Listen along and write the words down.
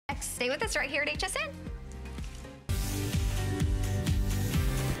Stay with us right here at HSN.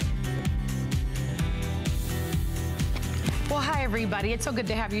 Well, hi, everybody. It's so good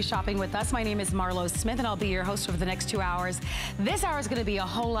to have you shopping with us. My name is Marlo Smith, and I'll be your host for the next 2 hours. This hour is going to be a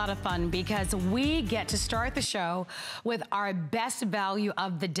whole lot of fun because we get to start the show with our best value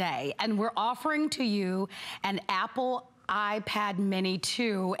of the day. And we're offering to you an Apple iPad Mini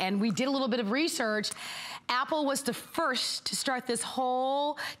 2, and we did a little bit of research. Apple was the first to start this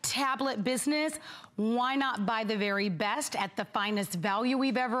whole tablet business. Why not buy the very best at the finest value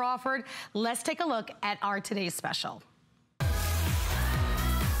we've ever offered? Let's take a look at our today's special.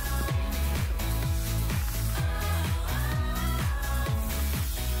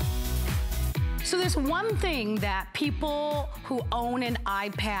 So there's one thing that people who own an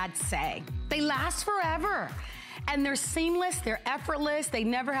iPad say. They last forever. And they're seamless, they're effortless, they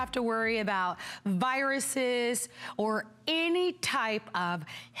never have to worry about viruses or any type of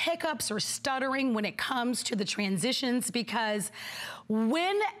hiccups or stuttering when it comes to the transitions, because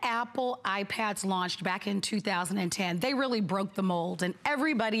when Apple iPads launched back in 2010, they really broke the mold, and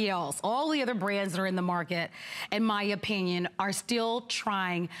everybody else, all the other brands that are in the market, in my opinion, are still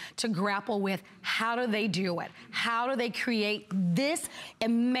trying to grapple with how do they do it? How do they create this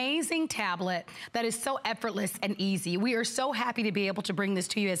amazing tablet that is so effortless and easy? We are so happy to be able to bring this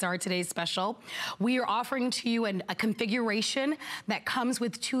to you as our today's special. We are offering to you a configuration that comes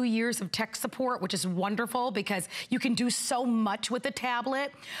with 2 years of tech support, which is wonderful because you can do so much with the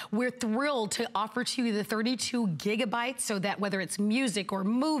tablet. We're thrilled to offer to you the 32 gigabytes so that whether it's music or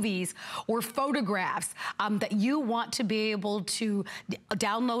movies or photographs that you want to be able to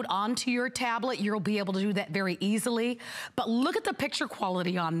download onto your tablet, you'll be able to do that very easily. But look at the picture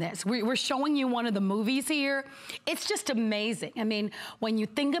quality on this. We're showing you one of the movies here. It's just amazing. I mean, when you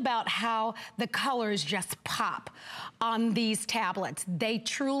think about how the colors just pop on these tablets, they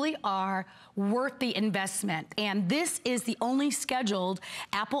truly are worth the investment. And this is the only scheduled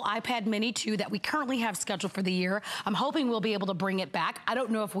Apple iPad Mini 2 that we currently have scheduled for the year. I'm hoping we'll be able to bring it back. I don't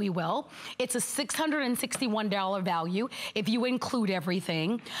know if we will. It's a $661 value if you include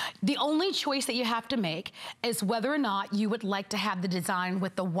everything. The only choice that you have to make is whether or not you would like to have the design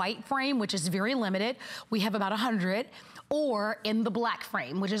with the white frame, which is very limited. We have about 100, or in the black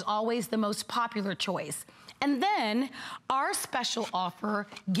frame, which is always the most popular choice. And then our special offer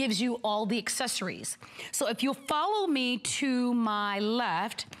gives you all the accessories. So if you'll follow me to my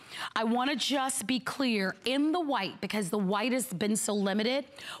left, I wanna just be clear, in the white, because the white has been so limited,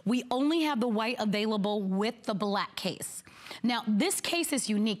 we only have the white available with the black case. Now, this case is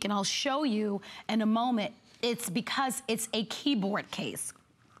unique, and I'll show you in a moment. It's because it's a keyboard case.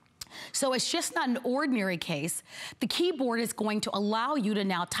 So it's just not an ordinary case. The keyboard is going to allow you to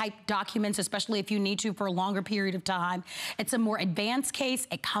now type documents, especially if you need to for a longer period of time. It's a more advanced case.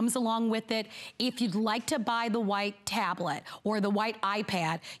 It comes along with it. If you'd like to buy the white tablet or the white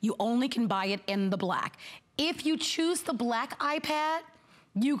iPad, you only can buy it in the black. If you choose the black iPad,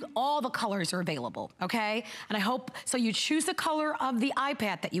 all the colors are available, okay? And I hope, so you choose the color of the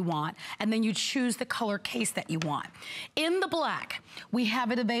iPad that you want, and then you choose the color case that you want. In the black, we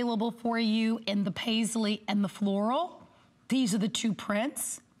have it available for you in the paisley and the floral. These are the two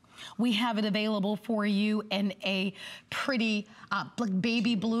prints. We have it available for you in a pretty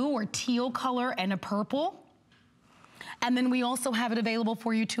baby blue or teal color and a purple. And then we also have it available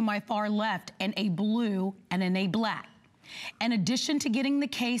for you to my far left in a blue and in a black. In addition to getting the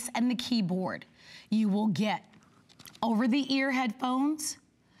case and the keyboard, you will get over-the-ear headphones.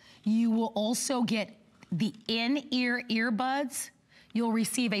 You will also get the in-ear earbuds. You'll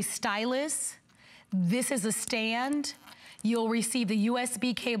receive a stylus. This is a stand. You'll receive the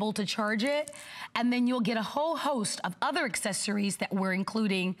USB cable to charge it. And then you'll get a whole host of other accessories that we're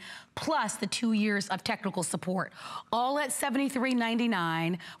including, plus the 2 years of technical support, all at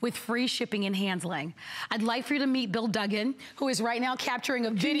 $73.99 with free shipping and handling. I'd like for you to meet Bill Duggan, who is right now capturing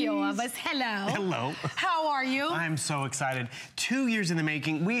a video of us. Hello. Hello. How are you? I'm so excited. 2 years in the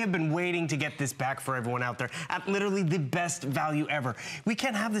making. We have been waiting to get this back for everyone out there at literally the best value ever. We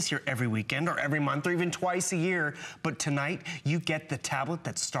can't have this here every weekend or every month or even twice a year, but tonight you get the tablet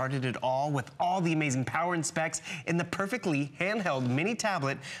that started it all with all the amazing power and specs in the perfectly handheld mini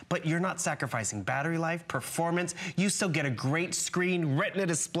tablet, but you're not sacrificing battery life, performance. You still get a great screen, retina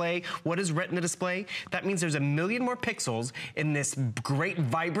display. What is retina display? That means there's 1 million more pixels in this great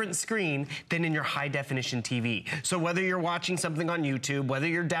vibrant screen than in your high definition TV. So whether you're watching something on YouTube, whether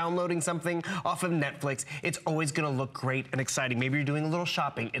you're downloading something off of Netflix, it's always gonna look great and exciting. Maybe you're doing a little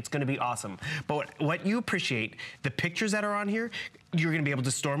shopping, it's gonna be awesome. But what you appreciate, the pictures that that are on here, you're gonna be able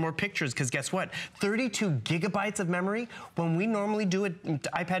to store more pictures, because guess what? 32 gigabytes of memory. When we normally do an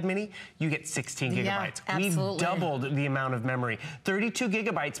iPad mini, you get 16 gigabytes. Yeah, absolutely. We've doubled the amount of memory. 32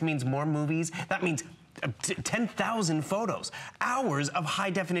 gigabytes means more movies. That means 10,000 photos, hours of high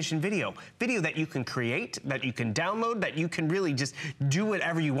definition video that you can create, that you can download, that you can really just do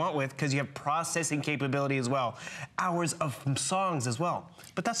whatever you want with, because you have processing capability as well. Hours of songs as well.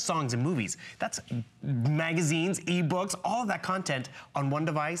 But that's songs and movies. That's magazines, ebooks, all of that content on one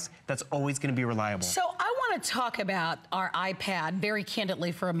device that's always going to be reliable. So I want to talk about our iPad very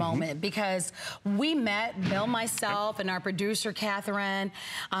candidly for a moment, because we met, Bill, myself, and our producer, Catherine,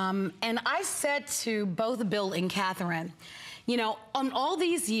 and I said to both Bill and Catherine, you know, on all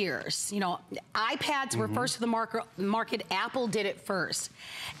these years, you know, iPads were first to the market. Apple did it first.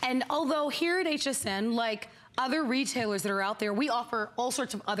 And although here at HSN, like other retailers that are out there, we offer all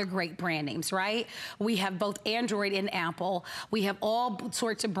sorts of other great brand names, right? We have both Android and Apple. We have all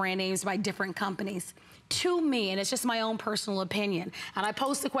sorts of brand names by different companies. To me, and it's just my own personal opinion, and I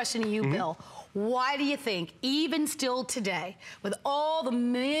pose the question to you, Bill, why do you think, even still today, with all the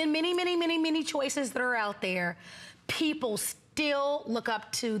many choices that are out there, people still look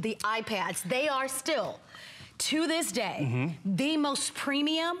up to the iPads? They are still, to this day, the most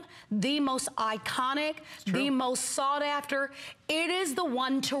premium, the most iconic, the most sought after. It is the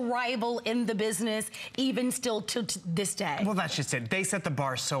one to rival in the business, even still to this day. Well, that's just it. They set the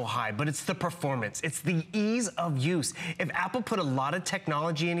bar so high, but it's the performance. It's the ease of use. If Apple put a lot of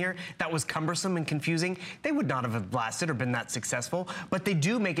technology in here that was cumbersome and confusing, they would not have lasted or been that successful, but they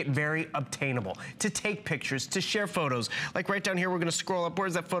do make it very obtainable to take pictures, to share photos. Like right down here, we're gonna scroll up.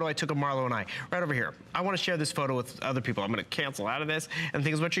 Where's that photo I took of Marlo and I? Right over here. I wanna share this photo with other people. I'm gonna cancel out of this, and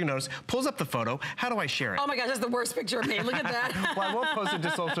things what you're gonna notice, pulls up the photo. How do I share it? Oh my gosh, that's the worst picture of me. Look at that. Well, I won't post it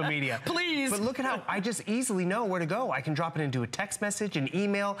to social media. Please. But look at how I just easily know where to go. I can drop it into a text message, an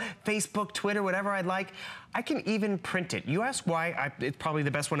email, Facebook, Twitter, whatever I'd like. I can even print it. You ask why, it's probably the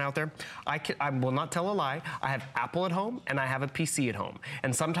best one out there. I will not tell a lie. I have Apple at home and I have a PC at home.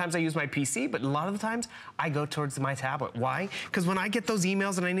 And sometimes I use my PC, but a lot of the times I go towards my tablet. Why? Because when I get those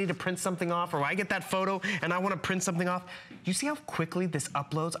emails and I need to print something off, or I get that photo and I want to print something off, you see how quickly this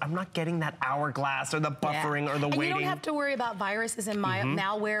uploads? I'm not getting that hourglass or the buffering or the waiting. You don't have to worry about viruses and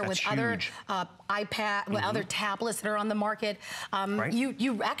malware with other iPad, with other tablets that are on the market.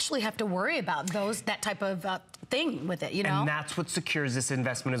 You actually have to worry about that type of thing with it, you know? And that's what secures this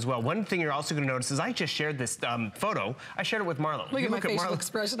investment as well. One thing you're also going to notice is I just shared this photo. I shared it with Marlo. Look at my facial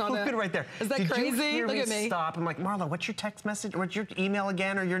expression on that. Look at it right there. Is that crazy? Did you hear Look me at me. Stop. I'm like, Marlo, what's your text message? What's your email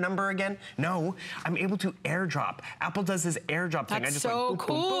again, or your number again? No, I'm able to airdrop. Apple does this airdrop thing. That's I just so went boop,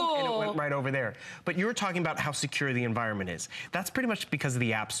 cool. boop, boop, and it went right over there. But you were talking about how secure the environment is. That's pretty much because of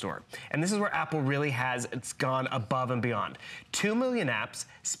the App Store. And this is where Apple really it's gone above and beyond. 2 million apps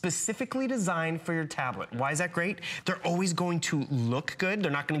specifically designed for your tablet. Why is that great? They're always going to look good.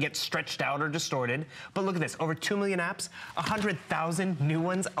 They're not going to get stretched out or distorted. But look at this, over 2 million apps, 100,000 new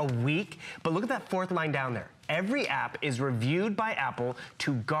ones a week. But look at that fourth line down there. Every app is reviewed by Apple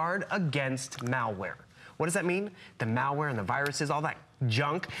to guard against malware. What does that mean? The malware and the viruses, all that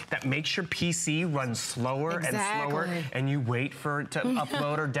junk that makes your PC run slower and slower, and you wait for it to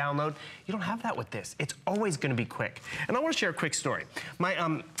upload or download. You don't have that with this. It's always going to be quick. And I want to share a quick story. My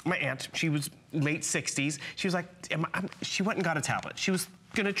aunt, she was late 60s. She was like, she went and got a tablet. She was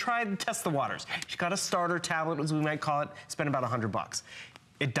going to try and test the waters. She got a starter tablet, as we might call it, spent about $100.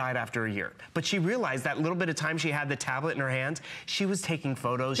 It died after a year. But she realized that little bit of time she had the tablet in her hands, she was taking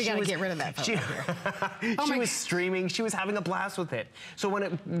photos. We gotta get rid of that photo here. She was streaming. She was having a blast with it. So when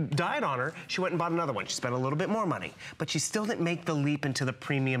it died on her, she went and bought another one. She spent a little bit more money, but she still didn't make the leap into the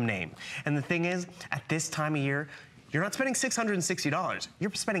premium name. And the thing is, at this time of year, you're not spending $660.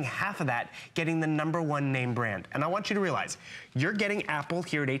 You're spending half of that getting the #1 name brand. And I want you to realize, you're getting Apple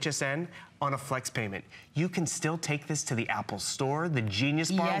here at HSN on a flex payment. You can still take this to the Apple Store, the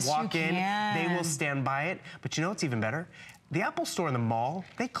Genius Bar, walk in, they will stand by it. But you know what's even better? The Apple Store and the mall,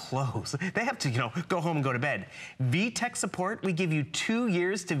 they close. They have to, you know, go home and go to bed. VTech support, we give you 2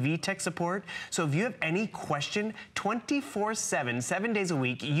 years to VTech support. So if you have any question, 24/7, 7 days a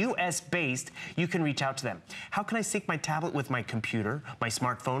week, US based, you can reach out to them. How can I sync my tablet with my computer, my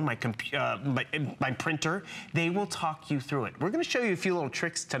smartphone, my printer? They will talk you through it. We're gonna show you a few little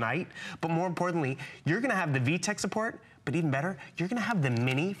tricks tonight, but more importantly, you're gonna have the VTech support, But even better, you're gonna have the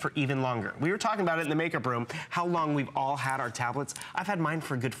mini for even longer. We were talking about it in the makeup room, how long we've all had our tablets. I've had mine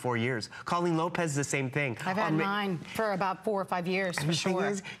for a good 4 years. Colleen Lopez, the same thing. I've had mine for about 4 or 5 years, for sure. The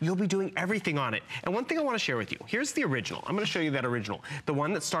thing is, you'll be doing everything on it. And one thing I wanna share with you, here's the original. I'm gonna show you that original, the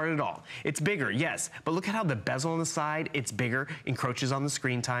one that started it all. It's bigger, yes, but look at how the bezel on the side, it's bigger, encroaches on the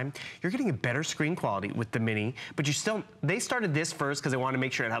screen time. You're getting a better screen quality with the mini, but they started this first because they wanted to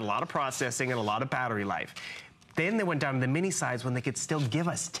make sure it had a lot of processing and a lot of battery life. Then they went down to the mini size when they could still give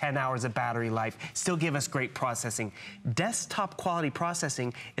us 10 hours of battery life, still give us great processing. Desktop quality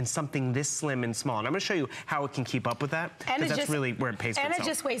processing in something this slim and small. And I'm gonna show you how it can keep up with that, because that's really where it pays for itself. And it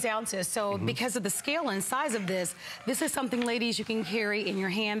just weighs ounces, so because of the scale and size of this is something, ladies, you can carry in your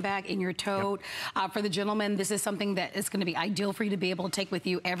handbag, in your tote. For the gentlemen, this is something that is gonna be ideal for you to be able to take with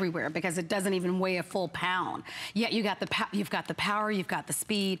you everywhere, because it doesn't even weigh a full pound. Yet you've got the power, you've got the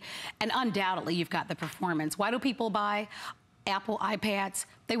speed, and undoubtedly you've got the performance. Why do people buy Apple iPads?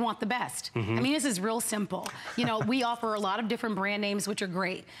 They want the best. I mean, this is real simple. You know, we offer a lot of different brand names, which are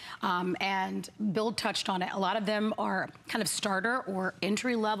great. And Bill touched on it. A lot of them are kind of starter or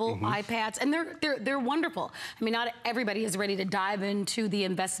entry-level iPads, and they're wonderful. I mean, not everybody is ready to dive into the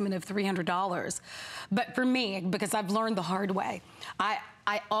investment of $300. But for me, because I've learned the hard way,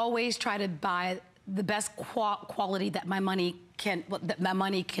 I always try to buy the best quality that my money can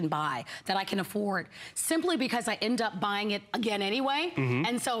buy, that I can afford, simply because I end up buying it again anyway.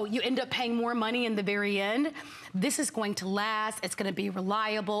 And so you end up paying more money in the very end. This is going to last, it's gonna be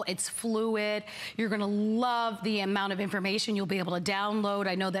reliable, it's fluid. You're gonna love the amount of information you'll be able to download.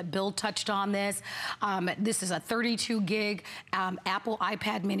 I know that Bill touched on this. This is a 32 gig Apple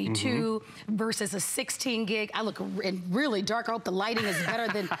iPad Mini 2 versus a 16 gig. I look really dark. I hope the lighting is better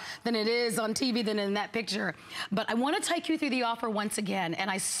than it is on TV than in that picture. But I wanna take you through the offer once again, and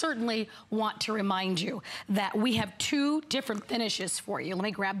I certainly want to remind you that we have 2 different finishes for you. Let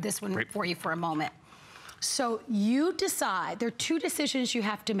me grab this one for you for a moment. So you decide, there are 2 decisions you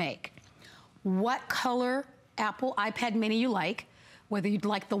have to make. What color Apple iPad Mini you like, whether you'd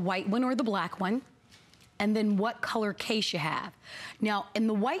like the white one or the black one, and then what color case you have. Now, in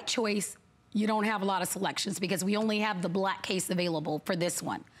the white choice, you don't have a lot of selections because we only have the black case available for this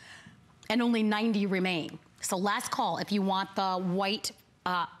one, and only 90 remain. So last call if you want the white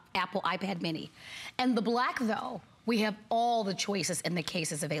Apple iPad Mini. And the black, though, we have all the choices and the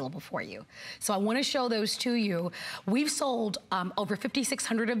cases available for you. So I want to show those to you. We've sold over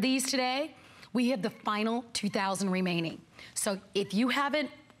 5,600 of these today. We have the final 2,000 remaining. So if you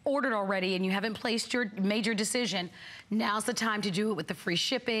haven't ordered already and you haven't placed your major decision, now's the time to do it with the free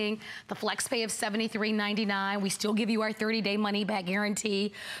shipping, the flex pay of $73.99. We still give you our 30-day money-back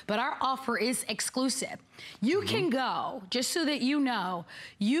guarantee, but our offer is exclusive. You can go, just so that you know,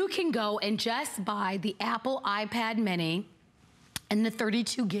 you can go and just buy the Apple iPad Mini and the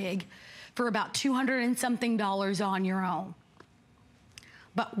 32 gig for about $200 and something on your own.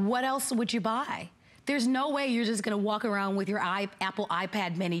 But what else would you buy? There's no way you're just gonna walk around with your Apple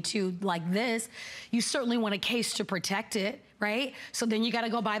iPad Mini 2 like this. You certainly want a case to protect it, right? So then you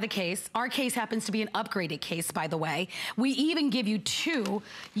gotta go buy the case. Our case happens to be an upgraded case, by the way. We even give you 2.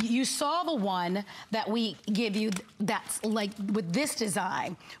 You saw the one that we give you that's like with this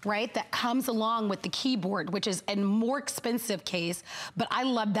design, right? That comes along with the keyboard, which is a more expensive case, but I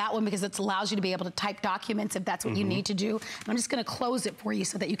love that one because it allows you to be able to type documents if that's what you need to do. And I'm just gonna close it for you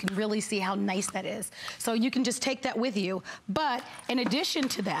so that you can really see how nice that is. So you can just take that with you. But in addition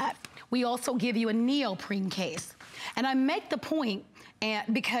to that, we also give you a neoprene case. And I make the point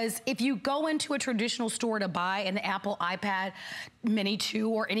because if you go into a traditional store to buy an Apple iPad Mini 2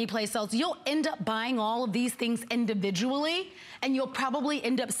 or any place else, you'll end up buying all of these things individually, and you'll probably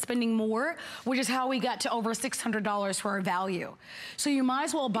end up spending more, which is how we got to over $600 for our value. So you might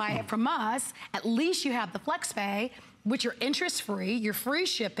as well buy it from us. At least you have the flex pay, which are interest-free, you're free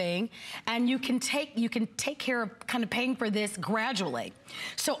shipping, and you can take care of kind of paying for this gradually.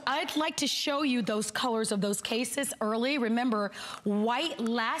 So I'd like to show you those colors of those cases early. Remember, white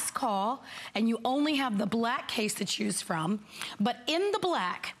last call, and you only have the black case to choose from. But in the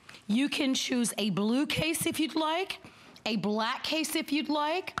black, you can choose a blue case if you'd like, a black case if you'd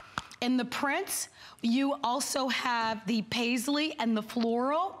like. In the prints, you also have the paisley and the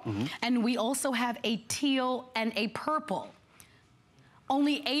floral, and we also have a teal and a purple.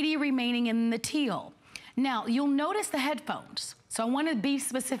 Only 80 remaining in the teal. Now, you'll notice the headphones. So I want to be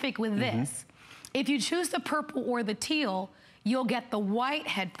specific with this. If you choose the purple or the teal, you'll get the white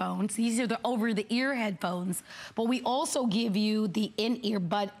headphones. These are the over-the-ear headphones, but we also give you the in-ear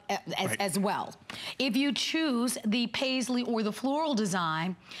bud as well. If you choose the paisley or the floral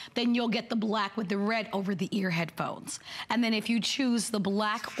design, then you'll get the black with the red over-the-ear headphones. And then if you choose the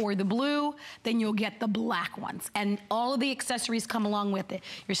black or the blue, then you'll get the black ones. And all of the accessories come along with it.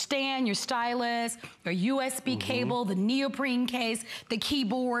 Your stand, your stylus, your USB cable, the neoprene case, the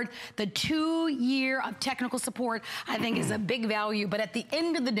keyboard, the 2-year of technical support, I think is a big value. But at the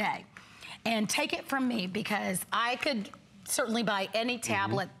end of the day, and take it from me, because I could certainly buy any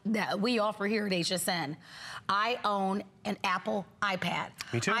tablet that we offer here at HSN. I own an Apple iPad.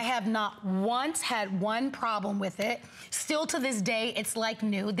 Me too. I have not once had one problem with it. Still to this day, it's like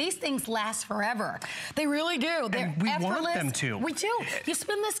new. These things last forever. They really do. They're we effortless. Want them to. We do. You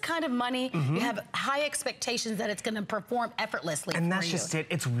spend this kind of money, you have high expectations that it's going to perform effortlessly and that's just it.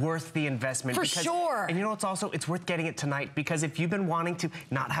 It's worth the investment. For sure. And you know, it's worth getting it tonight, because if you've been wanting to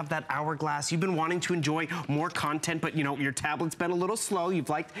not have that hourglass, you've been wanting to enjoy more content, but you know, your tablet's been a little slow, you've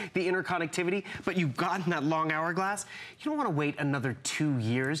liked the interconnectivity, but you've gotten that long hourglass, you don't want to wait another 2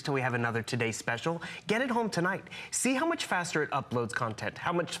 years till we have another Today Special. Get it home tonight. See how much faster it uploads content,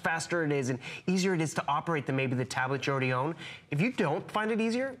 how much faster it is and easier it is to operate than maybe the tablet you already own. If you don't find it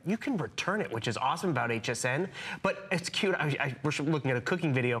easier, you can return it, which is awesome about HSN. But it's cute. We're looking at a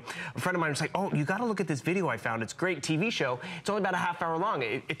cooking video. A friend of mine was like, oh, you got to look at this video I found. It's a great TV show. It's only about a half hour long.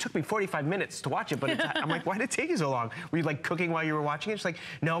 It took me 45 minutes to watch it, but I'm like, why did it take you so long? Were you like cooking while you were watching it? She's like,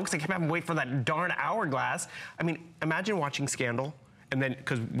 no, because I kept having to wait for that darn hourglass. I mean, imagine watching Scandal, and then,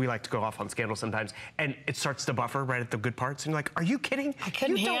 because we like to go off on Scandal sometimes, and it starts to buffer right at the good parts, and you're like, are you kidding? I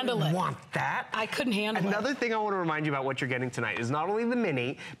couldn't handle it. You don't want that. I couldn't handle it. Another thing I want to remind you about what you're getting tonight is not only the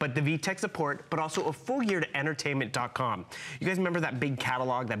mini, but the VTech support, but also a full year to entertainment.com. You guys remember that big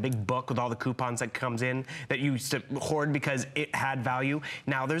catalog, that big book with all the coupons that comes in that you used to hoard because it had value?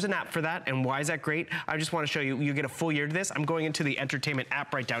 Now there's an app for that, and why is that great? I just want to show you, you get a full year to this. I'm going into the entertainment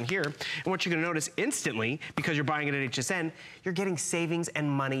app right down here, and what you're going to notice instantly, because you're buying it at HSN, you're getting savings and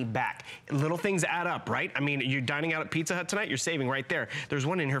money back. Little things add up, right? I mean, you're dining out at Pizza Hut tonight, you're saving right there. There's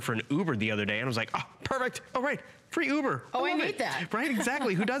one in here for an Uber the other day, and I was like, oh, perfect. Oh, right. Free Uber. Oh, I need that. Right,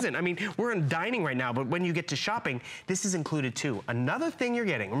 exactly. Who doesn't? I mean, we're in dining right now, but when you get to shopping, this is included too. Another thing you're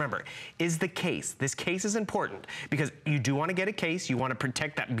getting, remember, is the case. This case is important because you do want to get a case. You want to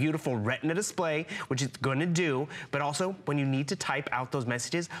protect that beautiful Retina display, which it's going to do, but also when you need to type out those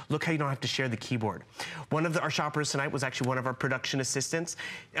messages, look how you don't have to share the keyboard. One of our shoppers tonight was actually one of our production assistants.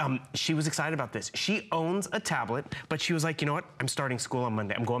 She was excited about this. She owns a tablet, but she was like, you know what? I'm starting school on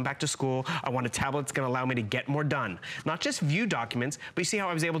Monday. I'm going back to school. I want a tablet that's going to allow me to get more done. Not just view documents, but you see how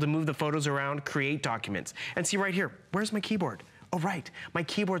I was able to move the photos around, create documents. And see right here, where's my keyboard? Oh, right, my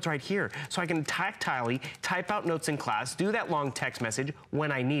keyboard's right here. So I can tactilely type out notes in class, do that long text message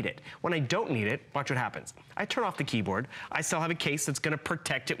when I need it. When I don't need it, watch what happens. I turn off the keyboard. I still have a case that's gonna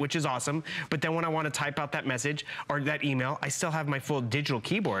protect it, which is awesome. But then when I wanna type out that message or that email, I still have my full digital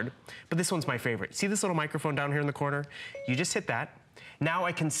keyboard. But this one's my favorite. See this little microphone down here in the corner? You just hit that. Now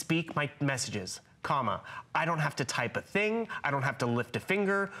I can speak my messages. Comma. I don't have to type a thing. I don't have to lift a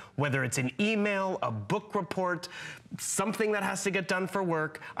finger, whether it's an email, a book report, something that has to get done for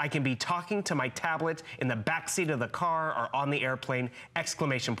work. I can be talking to my tablet in the backseat of the car or on the airplane,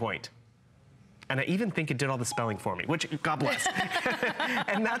 exclamation point. And I even think it did all the spelling for me, which, God bless.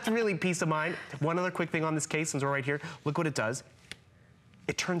 And that's really peace of mind. One other quick thing on this case, since we're right here, look what it does.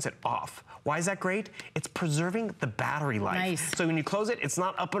 It turns it off. Why is that great? It's preserving the battery life. Nice. So when you close it, it's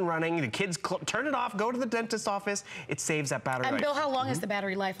not up and running. The kids turn it off, go to the dentist's office. It saves that battery life. And Bill, how long is the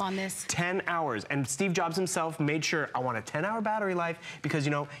battery life on this? 10 hours. And Steve Jobs himself made sure I want a 10-hour battery life because,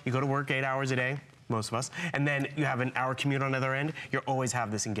 you know, you go to work 8 hours a day. Most of us, and then you have an hour commute on the other end, you'll always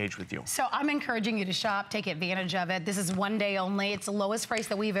have this engaged with you. So I'm encouraging you to shop, take advantage of it. This is one day only. It's the lowest price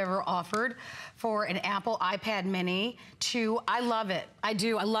that we've ever offered for an Apple iPad mini. I love it. I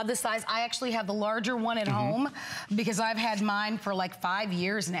do. I love the size. I actually have the larger one at home because I've had mine for like 5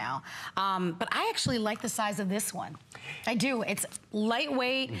 years now. But I actually like the size of this one. I do. It's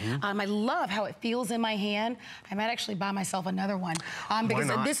lightweight. I love how it feels in my hand. I might actually buy myself another one because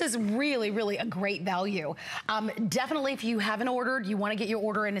this is really, really a great value. Definitely, if you haven't ordered, you want to get your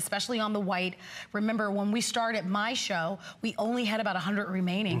order in, especially on the white. Remember, when we started my show, we only had about 100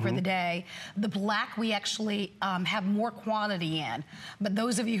 remaining for the day. The black, we actually have more quantity in. But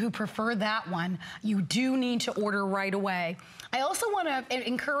those of you who prefer that one, you do need to order right away. I also want to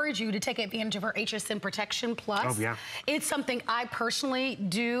encourage you to take advantage of our HSN Protection Plus. Oh, yeah. It's something I personally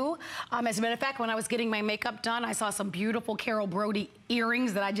do. As a matter of fact, when I was getting my makeup done, I saw some beautiful Carol Brody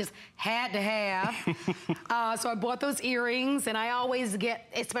earrings that I just had to have. So I bought those earrings, and I always get,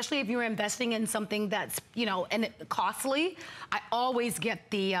 especially if you're investing in something that's, you know, and costly, I always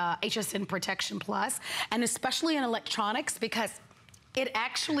get the HSN Protection Plus, and especially in electronics, because it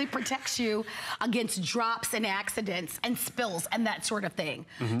actually protects you against drops and accidents and spills and that sort of thing.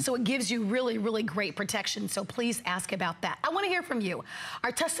 So it gives you really, really great protection. So please ask about that. I want to hear from you.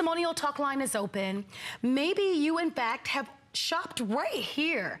 Our testimonial talk line is open. Maybe you, in fact, have shopped right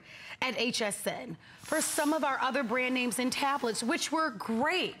here at HSN for some of our other brand names and tablets, which were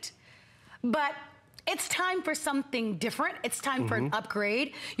great. But it's time for something different. It's time for an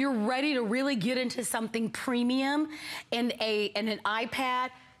upgrade. You're ready to really get into something premium in an iPad.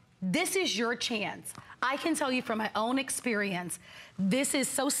 This is your chance. I can tell you from my own experience, this is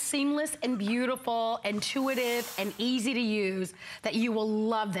so seamless and beautiful, intuitive, and easy to use that you will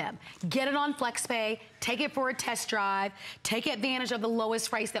love them. Get it on FlexPay, take it for a test drive, take advantage of the lowest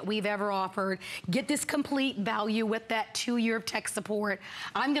price that we've ever offered, get this complete value with that 2-year tech support.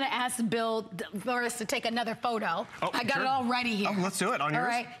 I'm gonna ask Bill for us to take another photo. Oh, I got it all ready here. Oh, let's do it on yours. All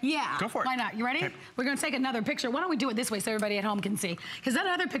right, yeah. Go for it. Why not? You ready? Okay. We're gonna take another picture. Why don't we do it this way so everybody at home can see? Because that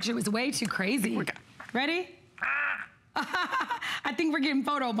other picture was way too crazy. Ready? I think we're getting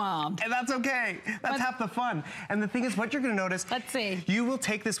photo bombed. And that's okay. That's half the fun. And the thing is, what you're gonna notice, let's see. You will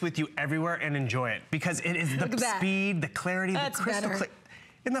take this with you everywhere and enjoy it because it is the speed, the clarity, the crystal clear.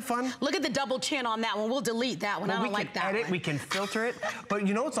 Isn't that fun? Look at the double chin on that one. We'll delete that one. I don't like that one. We can filter it. But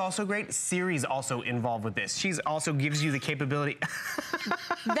you know what's also great? Siri's also involved with this. She's also gives you the capability.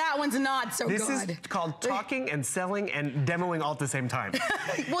 That one's not so good. This is called talking and selling and demoing all at the same time.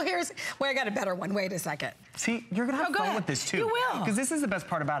 Well, I got a better one. Wait a second. See, you're gonna have fun with this too. You will. Because this is the best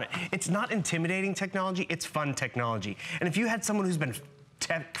part about it. It's not intimidating technology, it's fun technology. And if you had someone who's been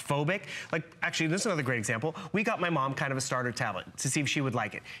tech phobic, like actually this is another great example. We got my mom kind of a starter tablet to see if she would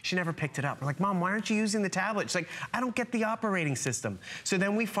like it. She never picked it up. We're like, Mom, why aren't you using the tablet? She's like, I don't get the operating system. So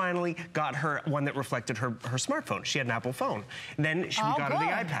then we finally got her one that reflected her smartphone. She had an Apple phone. And then we got her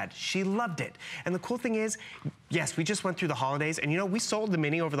the iPad. She loved it. And the cool thing is, yes, we just went through the holidays, and you know, we sold the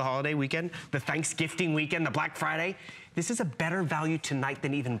Mini over the holiday weekend, the Thanksgiving weekend, the Black Friday. This is a better value tonight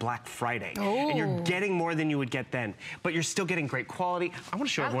than even Black Friday. Oh. And you're getting more than you would get then, but you're still getting great quality. I want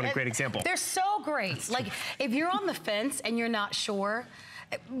to show everyone a great example. They're so great. Like, if you're on the fence and you're not sure,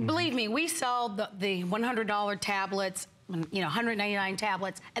 believe me, we sell the $100 tablets, you know, $199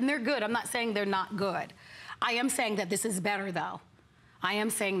 tablets, and they're good. I'm not saying they're not good. I am saying that this is better, though. I am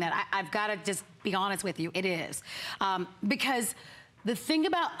saying that. I've got to just be honest with you. It is. Because the thing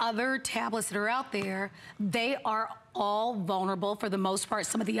about other tablets that are out there, they are all vulnerable for the most part,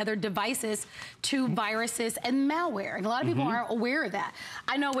 some of the other devices, to viruses and malware. And a lot of people aren't aware of that.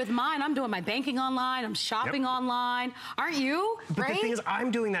 I know with mine, I'm doing my banking online, I'm shopping online. Aren't you? But the thing is,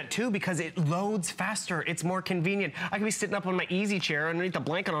 I'm doing that too because it loads faster. It's more convenient. I can be sitting up on my easy chair underneath the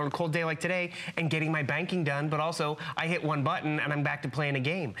blanket on a cold day like today and getting my banking done, but also I hit one button and I'm back to playing a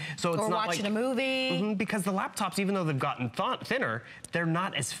game. So it's not like watching a movie. Because the laptops, even though they've gotten thinner, they're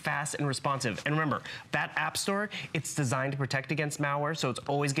not as fast and responsive. And remember, that App Store, it's designed to protect against malware, so it's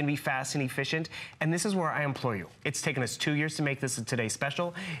always going to be fast and efficient. And this is where I implore you. It's taken us 2 years to make this a Today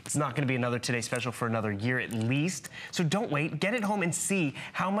Special. It's not going to be another Today Special for another year at least. So don't wait. Get it home and see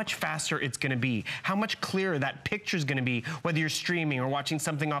how much faster it's going to be, how much clearer that picture is going to be, whether you're streaming or watching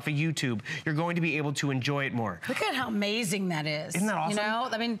something off of YouTube. You're going to be able to enjoy it more. Look at how amazing that is. Isn't that awesome? You know,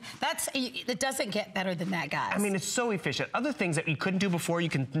 I mean, it doesn't get better than that, guys. I mean, it's so efficient. Other things that you couldn't do before, you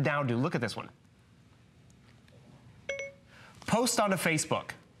can now do. Look at this one. Post onto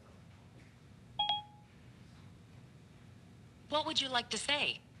Facebook. What would you like to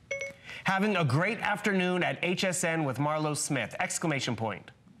say? Having a great afternoon at HSN with Marlo Smith! Exclamation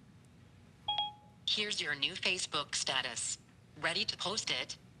point. Here's your new Facebook status. Ready to post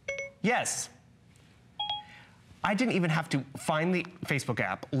it? Yes. I didn't even have to find the Facebook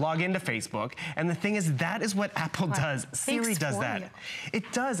app, log into Facebook, and the thing is, that is what Apple does. Siri does that. It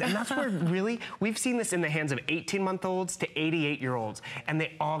does, and that's where really, we've seen this in the hands of 18-month-olds to 88-year-olds, and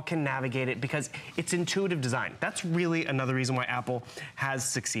they all can navigate it because it's intuitive design. That's really another reason why Apple has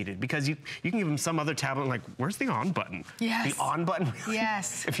succeeded, because you can give them some other tablet and like, where's the on button? Yes. The on button?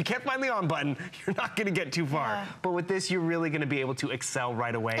 Yes. If you can't find the on button, you're not gonna get too far. Yeah. But with this, you're really gonna be able to excel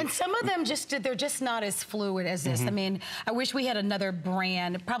right away. And some of them they're just not as fluid as I mean, I wish we had another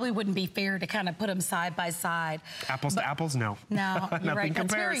brand. It probably wouldn't be fair to kind of put them side by side. Apples to apples? No. No, you're right.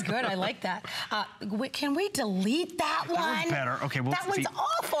 That's compares. very good. I like that. Can we delete that one? That one's better. Okay, well, that one's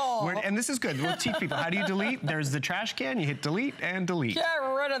awful. And this is good. We'll teach people. How do you delete? There's the trash can. You hit delete and delete. Get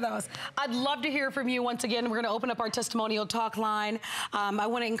rid of those. I'd love to hear from you once again. We're going to open up our testimonial talk line. I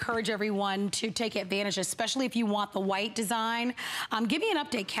want to encourage everyone to take advantage, especially if you want the white design. Give me an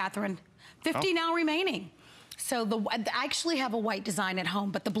update, Catherine. 50 now remaining. So I actually have a white design at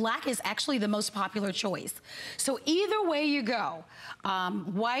home, but the black is actually the most popular choice. So either way you go,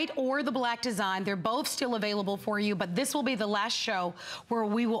 white or the black design, they're both still available for you, but this will be the last show where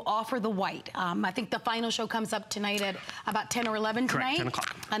we will offer the white. I think the final show comes up tonight at about 10 or 11 tonight. Correct, 10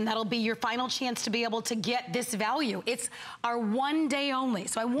 o'clock. And that'll be your final chance to be able to get this value. It's our one day only.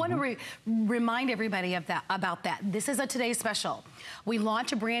 So I want to remind everybody of about that. This is a Today Special. We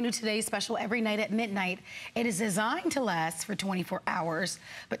launch a brand new Today Special every night at midnight. It is designed to last for 24 hours,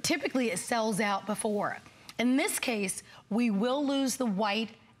 but typically it sells out before. In this case, we will lose the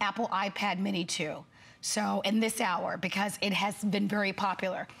white Apple iPad Mini 2. So in this hour, because it has been very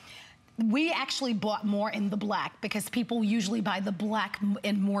popular. We actually bought more in the black because people usually buy the black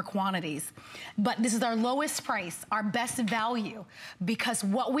in more quantities. But this is our lowest price, our best value, because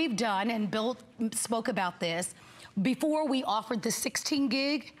what we've done, and Bill spoke about this, before we offered the 16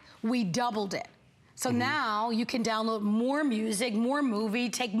 gig, we doubled it. So now you can download more music, more movie,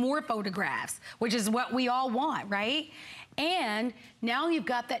 take more photographs, which is what we all want, right? And now you've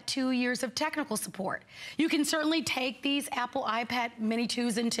got that 2 years of technical support. You can certainly take these Apple iPad Mini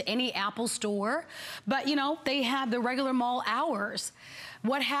 2s into any Apple store, but you know, they have the regular mall hours.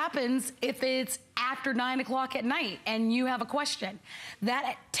 What happens if it's after 9 o'clock at night and you have a question?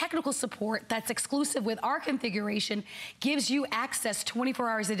 That technical support that's exclusive with our configuration gives you access 24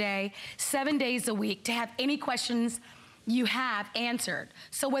 hours a day, 7 days a week to have any questions you have answered.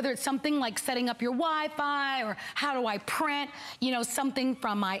 So whether it's something like setting up your Wi-Fi or how do I print, you know, something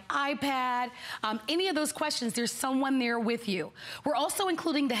from my iPad, any of those questions, there's someone there with you. We're also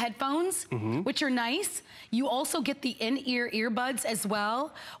including the headphones, which are nice. You also get the in-ear earbuds as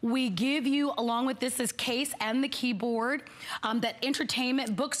well. We give you, along with this case and the keyboard, that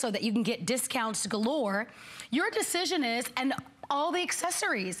entertainment book so that you can get discounts galore. Your decision is, and all the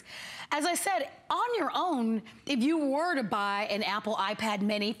accessories. As I said, on your own, if you were to buy an Apple iPad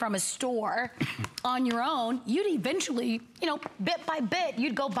Mini from a store on your own, you'd eventually, you know, bit by bit,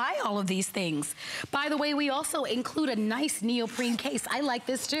 you'd go buy all of these things. By the way, we also include a nice neoprene case. I like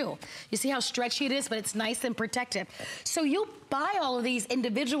this too. You see how stretchy it is, but it's nice and protective. So you'll buy all of these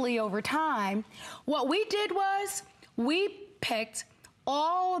individually over time. What we did was we picked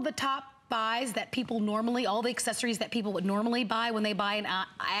all of the top buys that people normally, all the accessories that people would normally buy when they buy an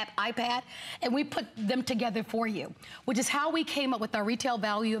iPad, and we put them together for you, which is how we came up with our retail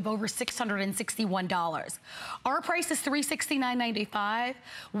value of over $661. Our price is $369.95.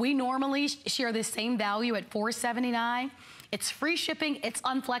 We normally share the same value at $479. It's free shipping, it's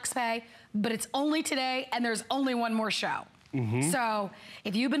on FlexPay, but it's only today, and there's only one more show. So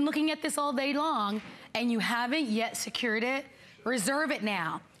if you've been looking at this all day long and you haven't yet secured it, reserve it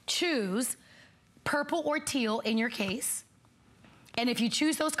now. Choose purple or teal in your case. And if you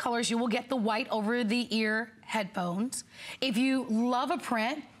choose those colors, you will get the white over the ear headphones. If you love a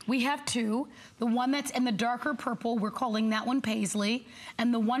print, we have two. The one that's in the darker purple, we're calling that one Paisley.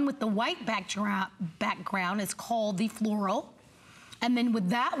 And the one with the white background is called the floral. And then with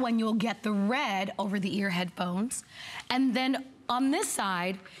that one, you'll get the red over the ear headphones. And then on this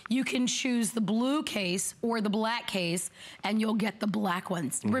side, you can choose the blue case or the black case, and you'll get the black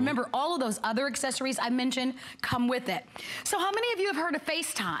ones. Remember, all of those other accessories I mentioned come with it. So how many of you have heard of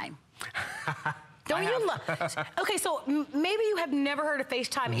FaceTime? Don't you love? Okay, so maybe you have never heard of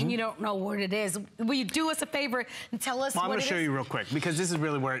FaceTime and you don't know what it is. Will you do us a favor and tell us what it is? I'm going to show you real quick, because this is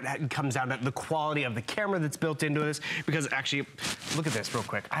really where it comes down to the quality of the camera that's built into this. Because actually, look at this real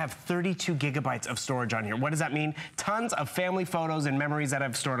quick. I have 32 gigabytes of storage on here. What does that mean? Tons of family photos and memories that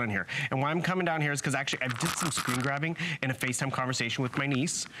I've stored on here. And why I'm coming down here is because actually I did some screen grabbing in a FaceTime conversation with my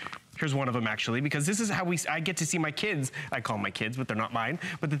niece. Here's one of them, actually, because this is how I get to see my kids. I call them my kids, but they're not mine.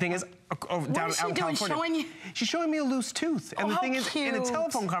 But the thing is, down out in California, showing you? She's showing me a loose tooth. And the thing is, cute. in a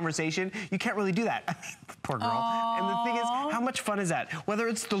telephone conversation, you can't really do that. Poor girl. Aww. And the thing is, how much fun is that? Whether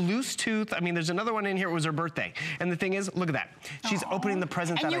it's the loose tooth, I mean, there's another one in here, it was her birthday. And the thing is, look at that. She's opening the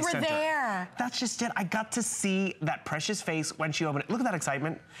present that I sent her. And you were there. That's just it. I got to see that precious face when she opened it. Look at that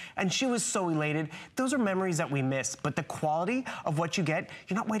excitement. And she was so elated. Those are memories that we miss. But the quality of what you get,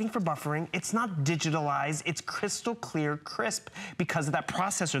 you're not waiting for buffering. It's not digitalized. It's crystal clear, crisp because of that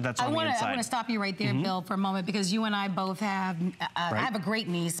processor that's on the inside. I want to stop you right there, Bill, for a moment, because you and I both have, I have a great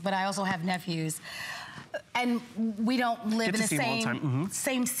niece, but I also have nephews. And we don't live in the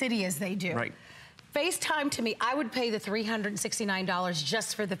same city as they do. Right. FaceTime, to me, I would pay the $369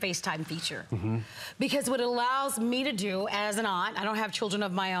 just for the FaceTime feature. Because what it allows me to do as an aunt, I don't have children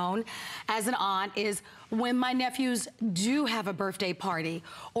of my own, as an aunt, is when my nephews do have a birthday party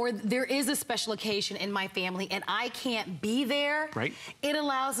or there is a special occasion in my family and I can't be there, it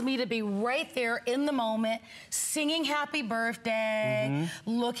allows me to be right there in the moment, singing happy birthday,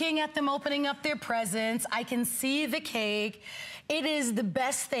 looking at them opening up their presents. I can see the cake. It is the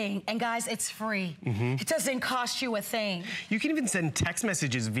best thing. And guys, it's free. It doesn't cost you a thing. You can even send text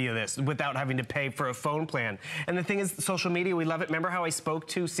messages via this without having to pay for a phone plan. And the thing is, social media, we love it. Remember how I spoke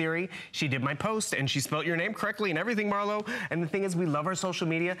to Siri? She did my post and she spelled your name correctly and everything, Marlo. And the thing is, we love our social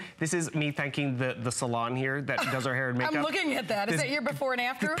media. This is me thanking the salon here that does our hair and makeup. I'm looking at that. Is that your before and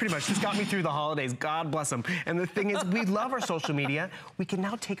after? Pretty much. This got me through the holidays. God bless them. And the thing is, we love our social media. We can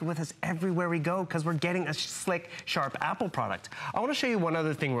now take it with us everywhere we go because we're getting a slick, sharp Apple product. I want to show you one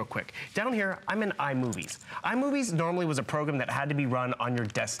other thing real quick. Down here, I'm in iMovies. iMovies normally was a program that had to be run on your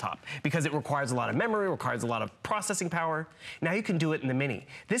desktop because it requires a lot of memory, requires a lot of processing power. Now you can do it in the Mini.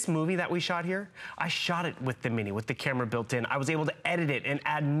 This movie that we shot here, I shot it with the Mini, with the camera built in. I was able to edit it and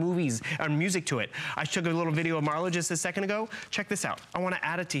add movies and music to it. I took a little video of Marlo just a second ago. Check this out. I want to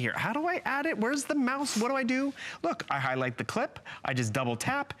add it to here. How do I add it? Where's the mouse? What do I do? Look, I highlight the clip, I just double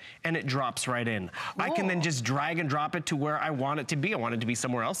tap, and it drops right in. I can then just drag and drop it to where I want it to be. I want it to be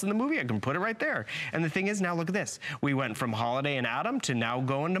somewhere else in the movie. I can put it right there. And the thing is, now look at this. We went from Holiday and Adam to now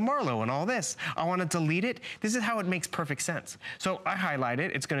going to Marlo and all this. I want to delete it. This is how it makes perfect sense. So I highlight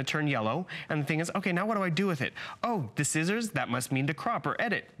it. It's going to turn yellow. And the thing is, okay, now what do I do with it? Oh, the scissors, that must mean to crop or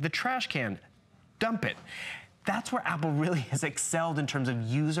edit. The trash can, dump it. That's where Apple really has excelled in terms of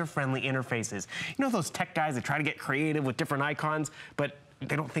user-friendly interfaces. You know those tech guys that try to get creative with different icons, but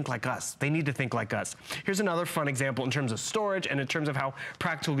they don't think like us. They need to think like us. Here's another fun example in terms of storage and in terms of how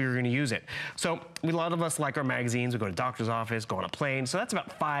practical you're gonna use it. So a lot of us like our magazines. We go to doctor's office, go on a plane. So that's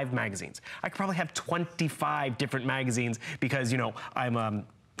about 5 magazines. I could probably have 25 different magazines because, you know,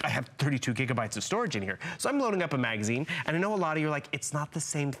 I have 32 gigabytes of storage in here. So I'm loading up a magazine, and I know a lot of you are like, it's not the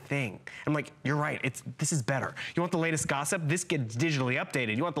same thing. I'm like, you're right, this is better. You want the latest gossip? This gets digitally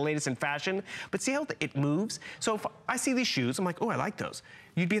updated. You want the latest in fashion? But see how it moves? So if I see these shoes, I'm like, oh, I like those.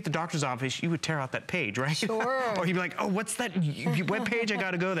 You'd be at the doctor's office, you would tear out that page, right? Sure. Or you'd be like, oh, what's that web page? I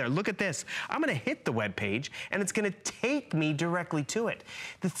gotta go there. Look at this. I'm gonna hit the web page, and it's gonna take me directly to it.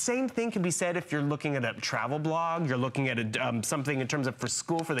 The same thing can be said if you're looking at a travel blog, you're looking at something in terms of for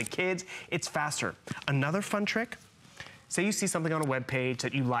school for the kids. It's faster. Another fun trick, say you see something on a web page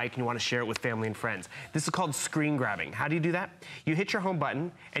that you like and you want to share it with family and friends. This is called screen grabbing. How do you do that? You hit your home button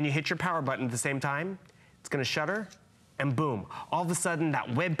and you hit your power button at the same time. It's gonna shutter, and boom, all of a sudden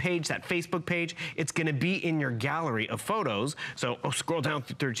that web page, that Facebook page, it's gonna be in your gallery of photos. So scroll down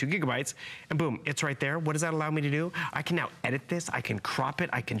through 32 gigabytes and boom, it's right there. What does that allow me to do? I can now edit this, I can crop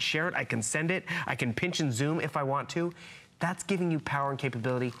it, I can share it, I can send it, I can pinch and zoom if I want to. That's giving you power and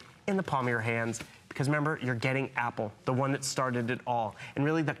capability in the palm of your hands. Because remember, you're getting Apple, the one that started it all. And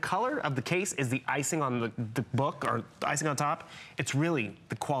really the color of the case is the icing on the book or the icing on top. It's really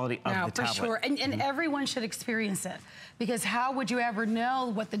the quality of the tablet. For sure, and everyone should experience it. Because how would you ever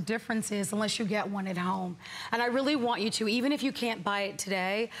know what the difference is unless you get one at home? And I really want you to, even if you can't buy it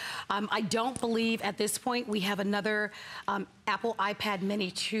today, I don't believe at this point we have another Apple iPad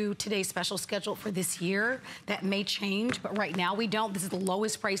Mini 2 today's special schedule for this year. That may change, but right now we don't. This is the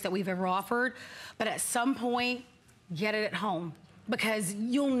lowest price that we've ever offered. But at some point, get it at home. Because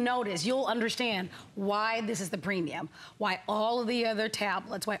you'll notice, you'll understand why this is the premium, why all of the other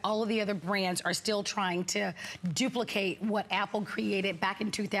tablets, why all of the other brands are still trying to duplicate what Apple created back in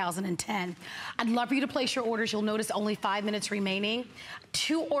 2010. I'd love for you to place your orders. You'll notice only 5 minutes remaining.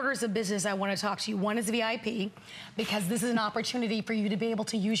 2 orders of business I want to talk to you. One is VIP, because this is an opportunity for you to be able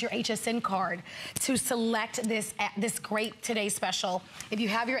to use your HSN card to select this great today's special. If you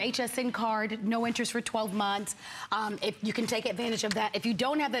have your HSN card, no interest for 12 months, if you can take advantage of that. If you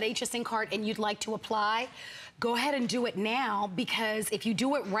don't have that HSN card and you'd like to apply, go ahead and do it now, because if you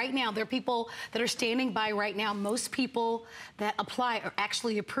do it right now, there are people that are standing by right now. Most people that apply are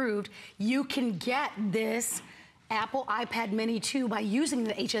actually approved. You can get this Apple iPad Mini 2 by using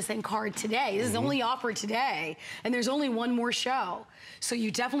the HSN card today. This is only offered today, and there's only one more show. So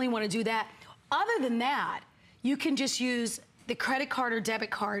you definitely want to do that. Other than that, you can just use the credit card or debit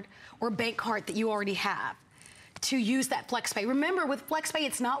card or bank card that you already have. to use that FlexPay. Remember, with FlexPay,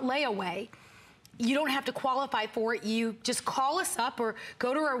 it's not layaway. You don't have to qualify for it. You just call us up or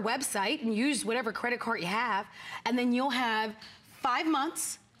go to our website and use whatever credit card you have, and then you'll have 5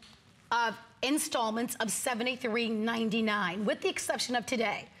 months of installments of $73.99, with the exception of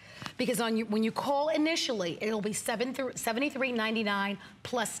today. Because when you call initially, it'll be $73.99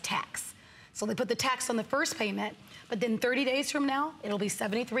 plus tax. So they put the tax on the first payment, but then 30 days from now, it'll be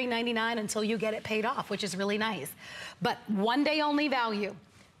 $73.99 until you get it paid off, which is really nice. But 1 day only value,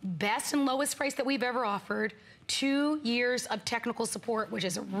 best and lowest price that we've ever offered, 2 years of technical support, which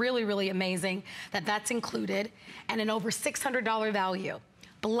is really, really amazing that that's included, and an over $600 value.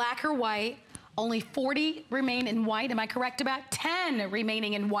 Black or white, only 40 remain in white. Am I correct about 10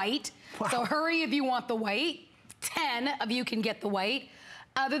 remaining in white? Wow. So hurry if you want the white. 10 of you can get the white.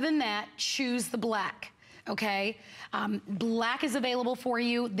 Other than that, choose the black, okay? Black is available for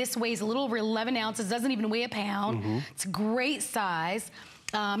you. This weighs a little over 11 ounces, doesn't even weigh a pound. It's a great size.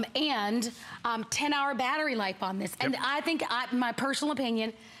 10-hour battery life on this. Yep. And I think, my personal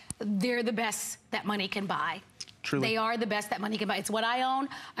opinion, they're the best that money can buy. Truly. They are the best that money can buy. It's what I own.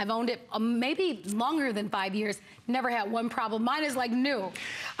 I've owned it maybe longer than 5 years. Never had one problem. Mine is like new.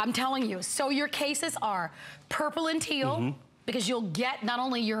 I'm telling you. So your cases are purple and teal, because you'll get not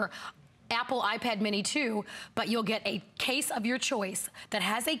only your Apple iPad Mini 2, but you'll get a case of your choice that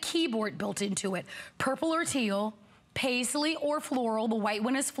has a keyboard built into it. Purple or teal, paisley or floral. The white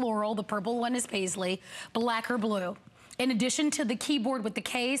one is floral, the purple one is paisley, black or blue. In addition to the keyboard with the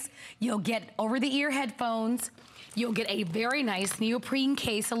case, you'll get over-the-ear headphones. You'll get a very nice neoprene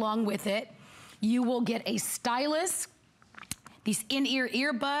case along with it. You will get a stylus, these in-ear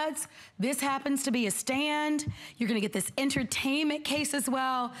earbuds. This happens to be a stand. You're gonna get this entertainment case as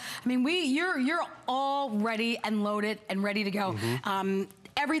well. I mean, you're all ready and loaded and ready to go.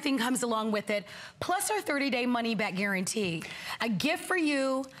 Everything comes along with it, plus our 30-day money-back guarantee. A gift for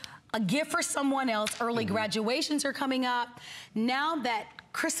you, a gift for someone else. Early graduations are coming up. Now that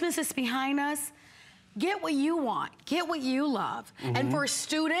Christmas is behind us, get what you want, get what you love. And for a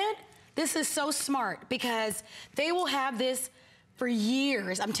student, this is so smart, because they will have this for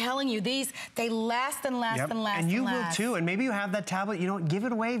years. I'm telling you, they last and last and last. And you will too. And maybe you have that tablet, you know, give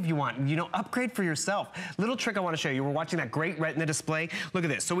it away if you want. You know, upgrade for yourself. Little trick I want to show you. We're watching that great Retina display. Look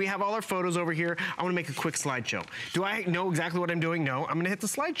at this. So we have all our photos over here. I want to make a quick slideshow. Do I know exactly what I'm doing? No. I'm going to hit the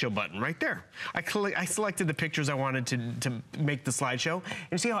slideshow button right there. I selected the pictures I wanted to make the slideshow.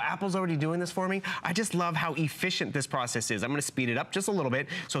 And see how Apple's already doing this for me? I just love how efficient this process is. I'm going to speed it up just a little bit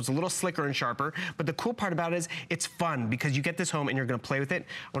so it's a little slicker and sharper. But the cool part about it is it's fun, because you get this home and you're gonna play with it.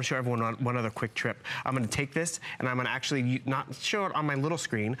 I wanna show everyone one other quick trip. I'm gonna take this and I'm gonna actually not show it on my little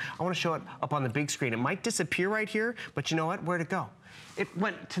screen. I wanna show it up on the big screen. It might disappear right here, but you know what? Where'd it go? It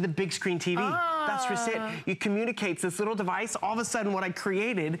went to the big screen TV. That's just it. It communicates this little device. All of a sudden, what I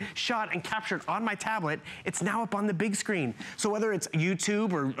created, shot, and captured on my tablet, it's now up on the big screen. So whether it's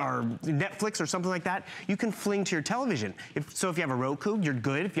YouTube or Netflix or something like that, you can fling to your television. So if you have a Roku, you're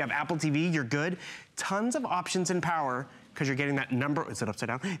good. If you have Apple TV, you're good. Tons of options and power, because you're getting that is it upside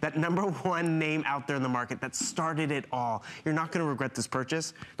down? That #1 name out there in the market that started it all. You're not gonna regret this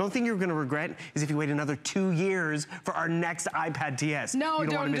purchase. The only thing you're gonna regret is if you wait another 2 years for our next iPad TS. No,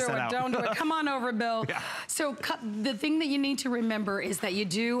 don't do it, don't do it. Come on over, Bill. Yeah. So the thing that you need to remember is that you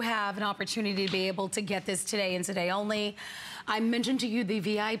do have an opportunity to be able to get this today and today only. I mentioned to you the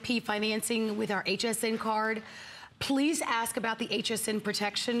VIP financing with our HSN card. Please ask about the HSN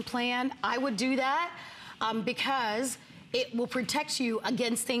protection plan. I would do that because it will protect you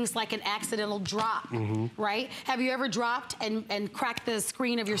against things like an accidental drop, right? Have you ever dropped and cracked the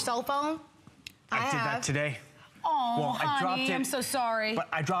screen of your cell phone? I did that today. Oh, well, honey, I dropped it, I'm so sorry. But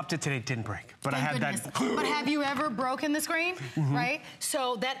I dropped it today, it didn't break. But Thank I had goodness. that. But have you ever broken the screen, right?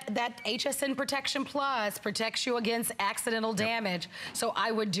 So that HSN Protection Plus protects you against accidental damage. So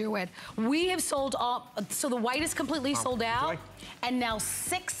I would do it. We have sold all, so the white is completely sold out, and now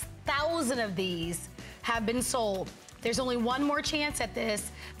 6,000 of these have been sold. There's only one more chance at this.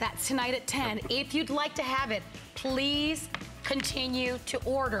 That's tonight at 10. If you'd like to have it, please continue to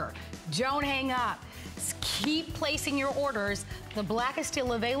order. Don't hang up. Keep placing your orders. The black is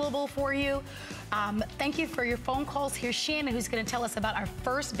still available for you. Thank you for your phone calls. Here's Shannon, who's gonna tell us about our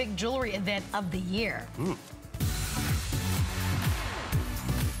first big jewelry event of the year.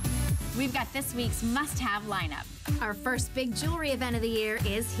 We've got this week's must-have lineup. Our first big jewelry event of the year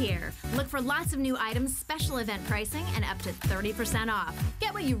is here. Look for lots of new items, special event pricing, and up to 30% off.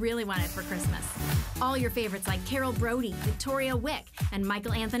 Get what you really wanted for Christmas. All your favorites like Carol Brody, Victoria Wick, and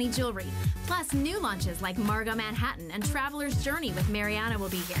Michael Anthony jewelry. Plus new launches like Margot Manhattan and Traveler's Journey with Mariana will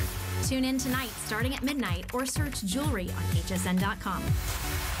be here. Tune in tonight starting at midnight or search jewelry on hsn.com.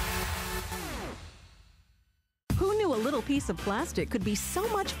 Who knew a little piece of plastic could be so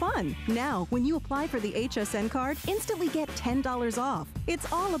much fun? Now, when you apply for the HSN card, instantly get $10 off.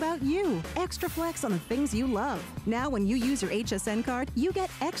 It's all about you. Extra flex on the things you love. Now, when you use your HSN card, you get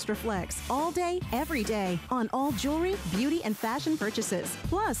extra flex all day, every day on all jewelry, beauty, and fashion purchases.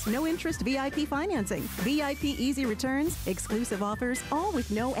 Plus, no interest VIP financing, VIP easy returns, exclusive offers, all with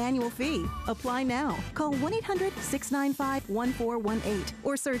no annual fee. Apply now. Call 1-800-695-1418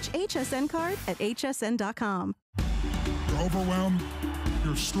 or search HSN card at hsn.com. You're overwhelmed,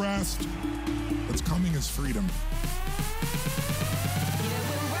 you're stressed. What's coming is freedom.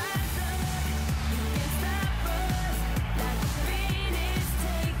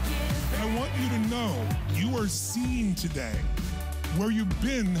 I want you to know you are seen today. Where you've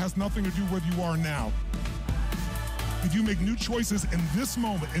been has nothing to do with where you are now. If you make new choices in this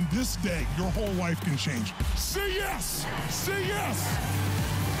moment, in this day, your whole life can change. Say yes! Say yes!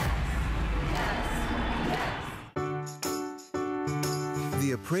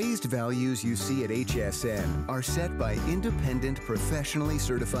 The appraised values you see at HSN are set by independent, professionally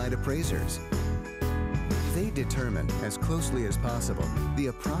certified appraisers. They determine, as closely as possible, the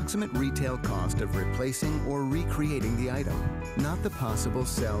approximate retail cost of replacing or recreating the item, not the possible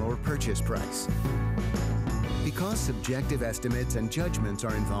sell or purchase price. Because subjective estimates and judgments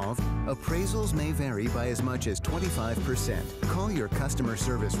are involved, appraisals may vary by as much as 25%. Call your customer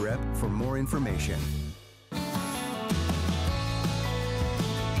service rep for more information.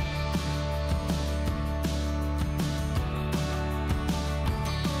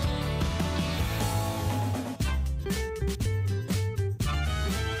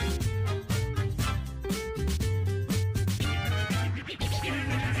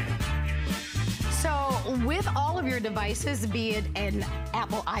 With all of your devices, be it an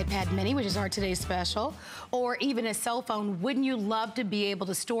Apple iPad mini, which is our today's special, or even a cell phone, wouldn't you love to be able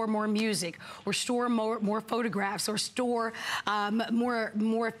to store more music or store more photographs or store more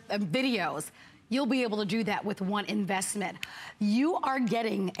videos? You'll be able to do that with one investment. You are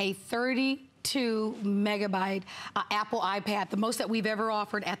getting a 32 megabyte Apple iPad, the most that we've ever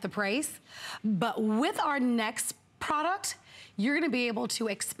offered at the price. But with our next product, you're gonna be able to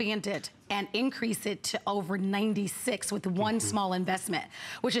expand it and increase it to over 96 with one small investment,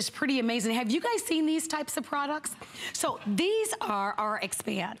 which is pretty amazing. Have you guys seen these types of products? So these are our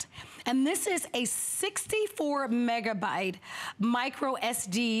Expand. And this is a 64 megabyte micro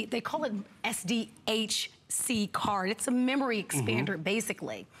SD, they call it SDHC card. It's a memory expander,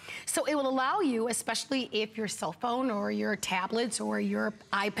 basically. So it will allow you, especially if your cell phone or your tablets or your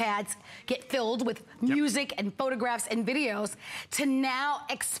iPads get filled with music and photographs and videos, to now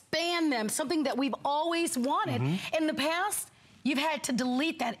expand them, something that we've always wanted. In the past, you've had to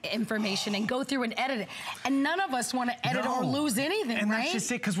delete that information and go through and edit it. And none of us want to edit or lose anything, and right? that's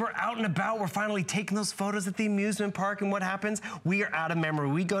just it, because we're out and about. We're finally taking those photos at the amusement park, and what happens? We are out of memory.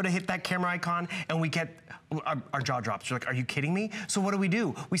 We go to hit that camera icon, and we get, our jaw drops. You're like, are you kidding me? So what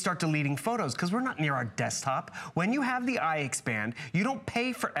do? We start deleting photos, because we're not near our desktop. When you have the iExpand, you don't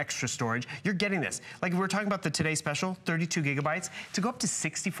pay for extra storage. You're getting this. Like we were talking about the Today Special, 32 gigabytes. To go up to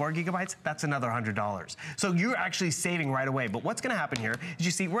 64 gigabytes, that's another $100. So you're actually saving right away. But what's gonna happen here is,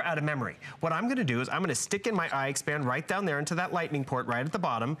 you see, we're out of memory. What I'm gonna do is I'm gonna stick in my iExpand right down there into that lightning port right at the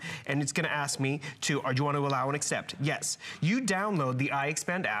bottom, and it's gonna ask me to, do you want to allow and accept? Yes. You download the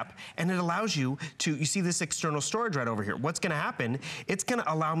iExpand app, and it allows you to, you see this external storage right over here. What's gonna happen, it's gonna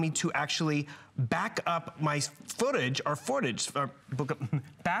allow me to actually back up my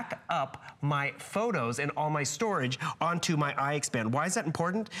back up my photos and all my storage onto my iExpand. Why is that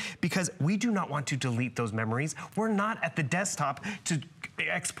important? Because we do not want to delete those memories. We're not at the desktop to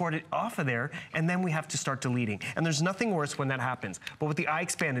export it off of there, and then we have to start deleting. And there's nothing worse when that happens. But with the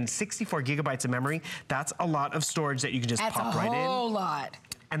iExpand and 64 gigabytes of memory, that's a lot of storage that you can just pop right in. That's a whole lot.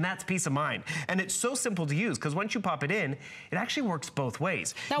 And that's peace of mind. And it's so simple to use, because once you pop it in, it actually works both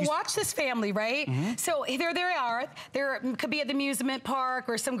ways. Now watch this family, right? So there they are. They could be at the amusement park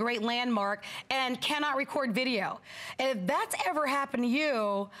or some great landmark and cannot record video. And if that's ever happened to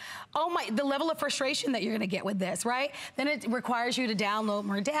you, oh my, the level of frustration that you're gonna get with this, right? Then it requires you to download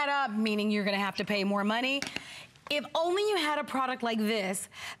more data, meaning you're gonna have to pay more money. If only you had a product like this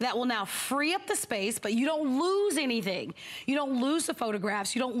that will now free up the space, but you don't lose anything. You don't lose the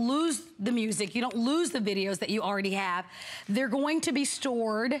photographs, you don't lose the music, you don't lose the videos that you already have. They're going to be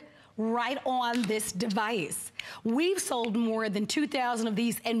stored right on this device. We've sold more than 2,000 of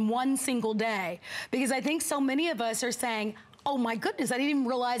these in one single day, because I think so many of us are saying, oh my goodness, I didn't even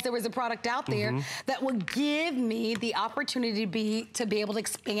realize there was a product out there that would give me the opportunity to be able to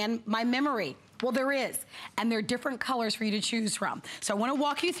expand my memory. Well, there is, and there are different colors for you to choose from. So I want to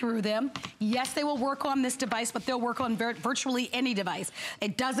walk you through them. Yes, they will work on this device, but they'll work on virtually any device.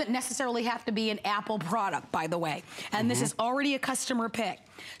 It doesn't necessarily have to be an Apple product, by the way. And this is already a customer pick.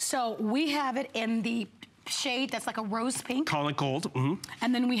 So we have it in the shade that's like a rose pink. Call it gold.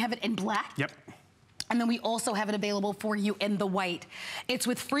 And then we have it in black. Yep. And then we also have it available for you in the white. It's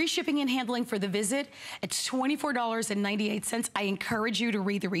with free shipping and handling for the visit. It's $24.98. I encourage you to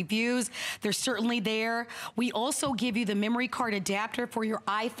read the reviews. They're certainly there. We also give you the memory card adapter for your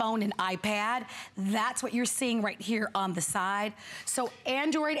iPhone and iPad. That's what you're seeing right here on the side. So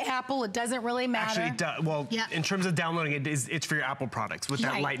Android, Apple, it doesn't really matter. Actually, it does. Well, in terms of downloading it, it's for your Apple products with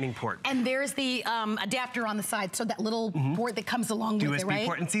that lightning port. And there's the adapter on the side, so that little port that comes along with it, right? USB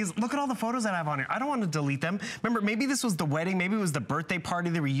port. And see, look at all the photos that I have on here. I don't want to delete them. Remember, maybe this was the wedding, maybe it was the birthday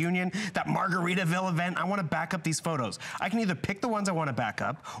party, the reunion, that Margaritaville event. I want to back up these photos. I can either pick the ones I want to back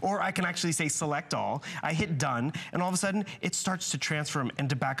up, or I can actually say select all. I hit done, and all of a sudden, it starts to transfer them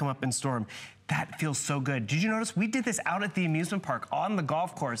and to back them up and store them. That feels so good. Did you notice we did this out at the amusement park, on the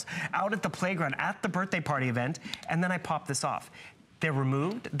golf course, out at the playground, at the birthday party event, and then I popped this off. They're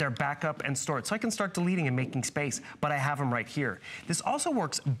removed, they're back up and stored. So I can start deleting and making space, but I have them right here. This also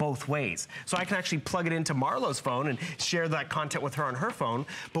works both ways. So I can actually plug it into Marlo's phone and share that content with her on her phone.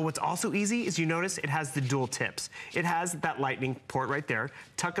 But what's also easy is you notice it has the dual tips. It has that lightning port right there.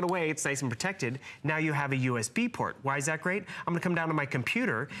 Tuck it away, it's nice and protected. Now you have a USB port. Why is that great? I'm gonna come down to my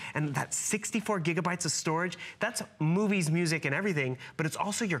computer, and that 64 gigabytes of storage, that's movies, music, and everything, but it's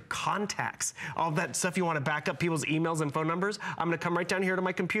also your contacts. All that stuff you wanna back up, people's emails and phone numbers. I'm gonna come right down here to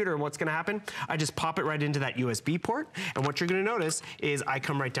my computer, and what's gonna happen? I just pop it right into that USB port, and what you're gonna notice is I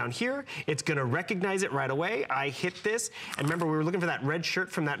come right down here, it's gonna recognize it right away, I hit this, and remember we were looking for that red shirt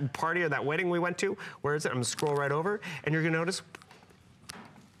from that party or that wedding we went to. Where is it? I'm gonna scroll right over, and you're gonna notice,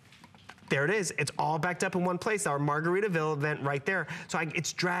 there it is. It's all backed up in one place. Our Margaritaville event right there. So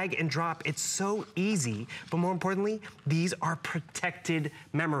it's drag and drop. It's so easy, but more importantly, these are protected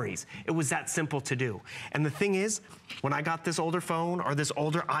memories. It was that simple to do. And the thing is, when I got this older phone or this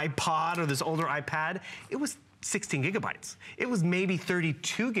older iPod or this older iPad, it was 16 gigabytes. It was maybe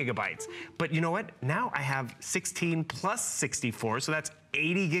 32 gigabytes. But you know what? Now I have 16 plus 64, so that's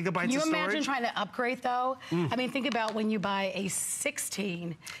 80 gigabytes of storage. Can you imagine trying to upgrade though? I mean, think about when you buy a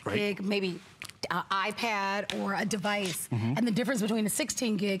 16 gig, maybe iPad or a device, and the difference between a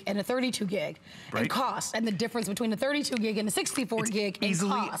 16 gig and a 32 gig in cost, and the difference between a 32 gig and a 64 gig in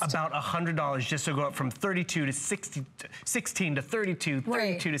easily cost. About $100 just to go up from 32 to 16 to 32,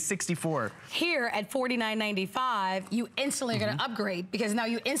 32 to 64. Here at $49.95, you instantly are going to upgrade, because now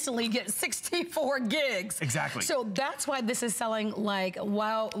you instantly get 64 gigs. Exactly. So that's why this is selling like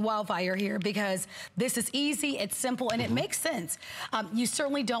wildfire here, because this is easy, it's simple, and it makes sense. You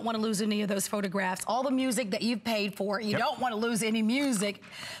certainly don't want to lose any of those photographs. All the music that you've paid for, you don't want to lose any music,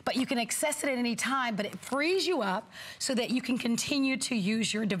 but you can access it at any time, but it frees you up so that you can continue to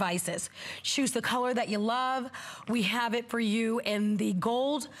use your devices. Choose the color that you love. We have it for you in the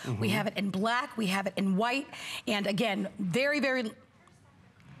gold, we have it in black, we have it in white, and again, very, very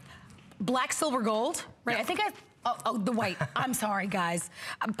black, silver, gold, right? I think the white. I'm sorry, guys.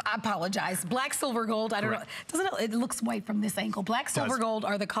 I apologize. Black, silver, gold. I don't know. It looks white from this angle. Black, silver, gold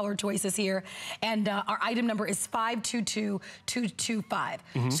are the color choices here. And our item number is 522225.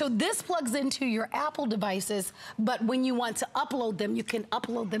 So this plugs into your Apple devices, but when you want to upload them, you can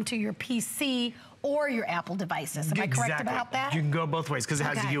upload them to your PC or your Apple devices. Am I correct about that? You can go both ways, because it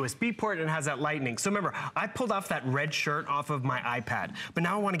has a USB port and it has that lightning. So remember, I pulled off that red shirt off of my iPad, but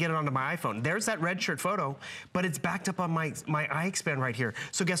now I want to get it onto my iPhone. There's that red shirt photo, but it's backed up on my iXpand right here.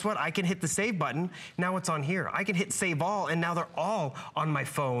 So guess what? I can hit the save button. Now it's on here. I can hit save all, and now they're all on my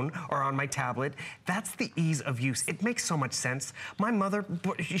phone or on my tablet. That's the ease of use. It makes so much sense. My mother,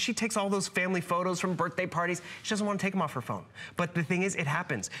 she takes all those family photos from birthday parties. She doesn't want to take them off her phone. But the thing is, it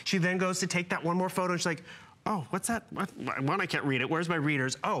happens. She then goes to take that one more photo, and she's like, oh, what's that? One, I can't read it. Where's my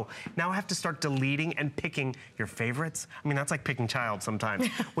readers? Oh, now I have to start deleting and picking your favorites. I mean, that's like picking child sometimes.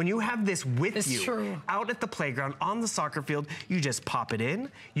 When you have this with you, out at the playground, on the soccer field, you just pop it in.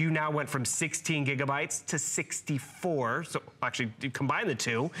 You now went from 16 gigabytes to 64. So actually, you combine the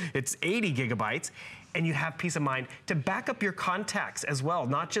two, it's 80 gigabytes. And you have peace of mind to back up your contacts as well,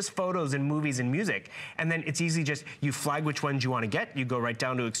 not just photos and movies and music. And then it's easy, just you flag which ones you want to get. You go right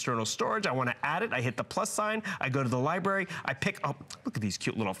down to external storage. I want to add it. I hit the plus sign. I go to the library. I pick, oh, look at these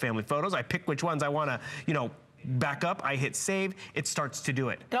cute little family photos. I pick which ones I want to, you know, back up, I hit save, it starts to do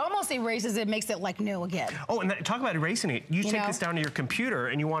it. It almost erases it, makes it like new again. Oh, and talk about erasing it. You take this down to your computer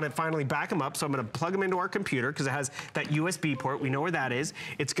and you want to finally back them up. So I'm going to plug them into our computer because it has that USB port. We know where that is.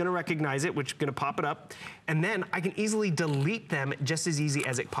 It's going to recognize it, which is going to pop it up. And then I can easily delete them just as easy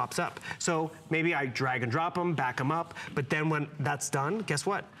as it pops up. So maybe I drag and drop them, back them up. But then when that's done, guess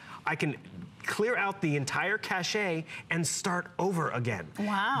what? I can clear out the entire cache and start over again.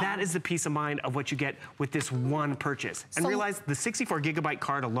 Wow. That is the peace of mind of what you get with this one purchase. And realize the 64GB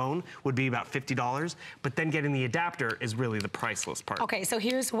card alone would be about $50, but then getting the adapter is really the priceless part. Okay, so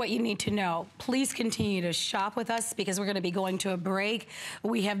here's what you need to know. Please continue to shop with us because we're gonna be going to a break.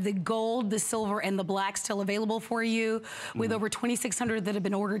 We have the gold, the silver, and the black still available for you with over 2,600 that have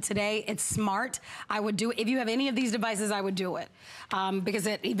been ordered today. It's smart. I would do it. If you have any of these devices, I would do it because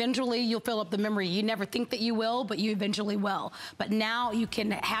eventually you'll fill up the memory. You never think that you will, but you eventually will. But now you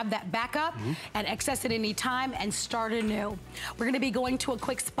can have that backup and access it any time and start anew. We're gonna be going to a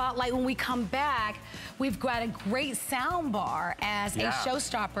quick spotlight. When we come back, we've got a great sound bar as a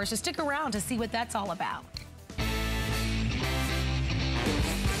showstopper, so stick around to see what that's all about.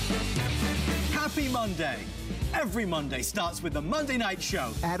 Happy Monday. Every Monday starts with the Monday Night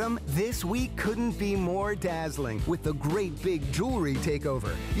Show. Adam, this week couldn't be more dazzling. With the great big jewelry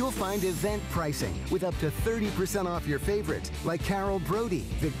takeover, you'll find event pricing with up to 30% off your favorites like Carol Brody,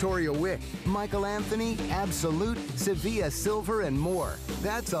 Victoria Wick, Michael Anthony, Absolute, Sevilla Silver, and more.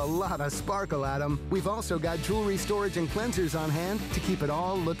 That's a lot of sparkle, Adam. We've also got jewelry storage and cleansers on hand to keep it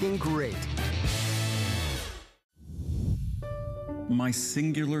all looking great. My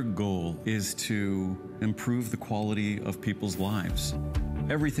singular goal is to improve the quality of people's lives.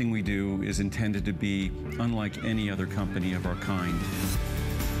 Everything we do is intended to be unlike any other company of our kind.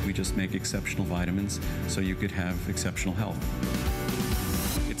 We just make exceptional vitamins so you could have exceptional health.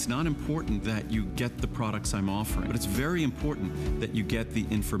 It's not important that you get the products I'm offering, but it's very important that you get the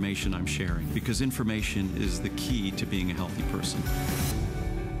information I'm sharing, because information is the key to being a healthy person.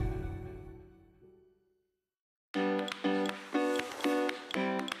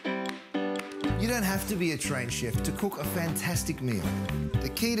 You don't have to be a trained chef to cook a fantastic meal. The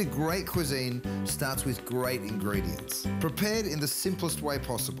key to great cuisine starts with great ingredients, prepared in the simplest way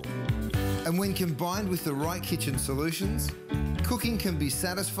possible. And when combined with the right kitchen solutions, cooking can be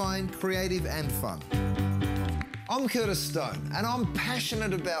satisfying, creative, and fun. I'm Curtis Stone, and I'm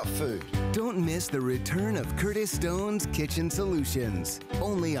passionate about food. Don't miss the return of Curtis Stone's Kitchen Solutions,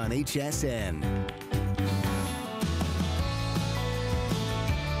 only on HSN.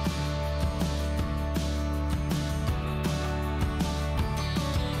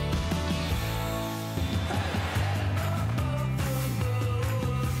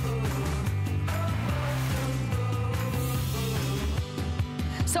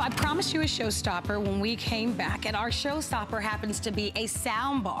 So I promised you a showstopper when we came back, and our showstopper happens to be a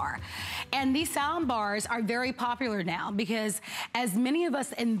sound bar. And these sound bars are very popular now because as many of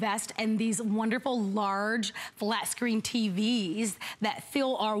us invest in these wonderful large flat screen TVs that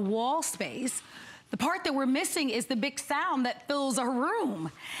fill our wall space, the part that we're missing is the big sound that fills our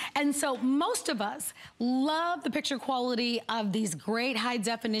room. And so most of us love the picture quality of these great high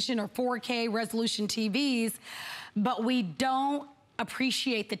definition or 4K resolution TVs, but we don't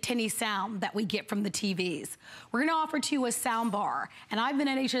appreciate the tinny sound that we get from the TVs. We're gonna offer to you a sound bar. And I've been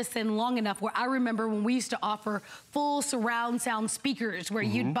at HSN long enough where I remember when we used to offer full surround sound speakers where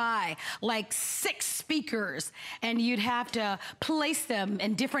you'd buy like 6 speakers and you'd have to place them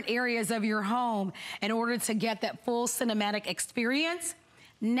in different areas of your home in order to get that full cinematic experience.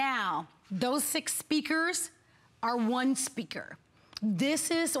 Now, those 6 speakers are 1 speaker.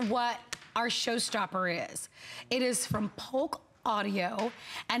 This is what our showstopper is. It is from Polk Audio,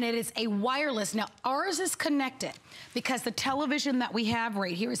 and it is a wireless. Now, ours is connected because the television that we have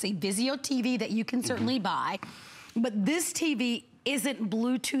right here is a Vizio TV that you can certainly buy, but this TV isn't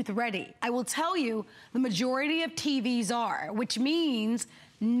Bluetooth ready. I will tell you, the majority of TVs are, which means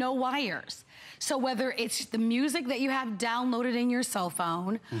no wires. So whether it's the music that you have downloaded in your cell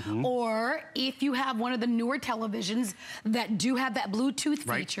phone, or if you have one of the newer televisions that do have that Bluetooth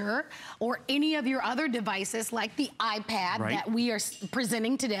feature, or any of your other devices like the iPad that we are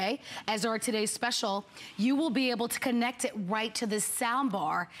presenting today as our today's special, you will be able to connect it right to this sound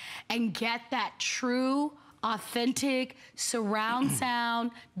bar and get that true, authentic surround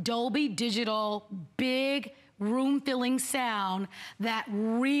sound, Dolby Digital, big room-filling sound that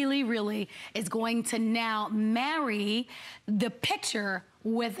really, really is going to now marry the picture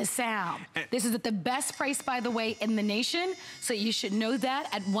with a sound. This is at the best price, by the way, in the nation, so you should know that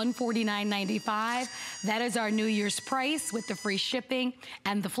at $149.95. That is our New Year's price with the free shipping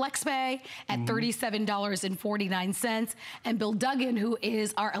and the flex pay at $37.49. And Bill Duggan, who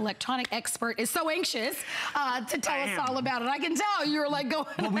is our electronic expert, is so anxious to tell us all about it. I can tell you're like going.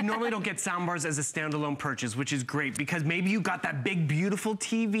 Well, we normally don't get soundbars as a standalone purchase, which is great because maybe you got that big, beautiful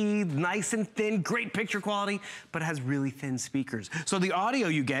TV, nice and thin, great picture quality, but it has really thin speakers. So the audio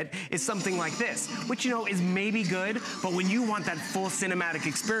you get is something like this, which, you know, is maybe good, but when you want that full cinematic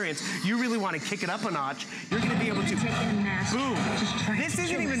experience, you really want to kick it up a notch, you're going to be able to boom. This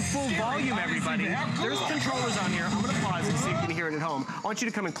isn't even full volume, everybody. There's controllers on here. I'm going to pause and see if you can hear it at home. I want you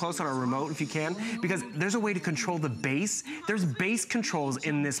to come in close on our remote if you can, because there's a way to control the bass. There's bass controls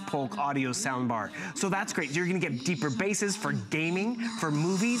in this Polk audio soundbar. So that's great. You're going to get deeper basses for gaming, for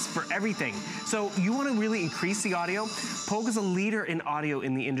movies, for everything. So you want to really increase the audio. Polk is a leader in audio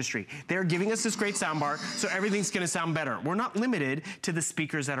in the industry. They're giving us this great soundbar, so everything's going to sound better. We're not limited to the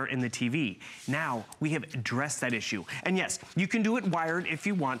speakers that are in the TV. Now, we have addressed that issue. And yes, you can do it wired if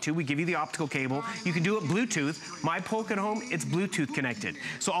you want to. We give you the optical cable. You can do it Bluetooth. My Polk at home, it's Bluetooth connected.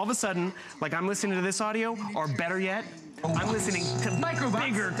 So all of a sudden, like I'm listening to this audio, or better yet, I'm listening to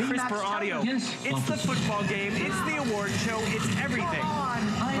bigger, crisper audio. It's the football game, it's the award show, it's everything.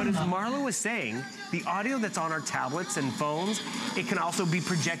 But as Marla was saying, the audio that's on our tablets and phones, it can also be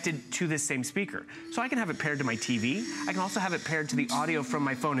projected to this same speaker. So I can have it paired to my TV. I can also have it paired to the audio from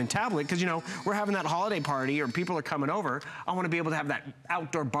my phone and tablet, because, you know, we're having that holiday party or people are coming over. I want to be able to have that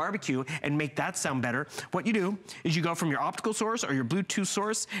outdoor barbecue and make that sound better. What you do is you go from your optical source or your Bluetooth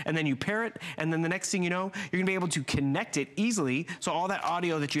source, and then you pair it, and then the next thing you know, you're going to be able to connect it easily. So all that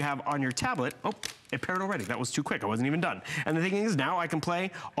audio that you have on your tablet, oh, it paired already. That was too quick. I wasn't even done. And the thing is, now I can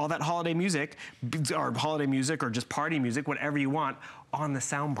play all that holiday music or just party music, whatever you want, on the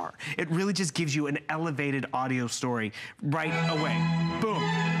soundbar. It really just gives you an elevated audio story right away. Boom.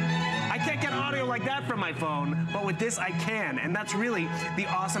 I can't get audio like that from my phone, but with this I can, and that's really the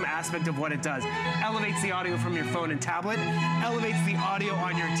awesome aspect of what it does. Elevates the audio from your phone and tablet, elevates the audio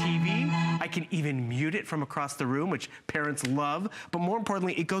on your TV. I can even mute it from across the room, which parents love, but more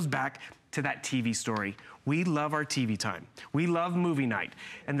importantly, it goes back to that TV story. We love our TV time. We love movie night.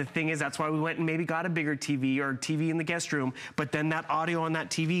 And the thing is, that's why we went and maybe got a bigger TV or TV in the guest room, but then that audio on that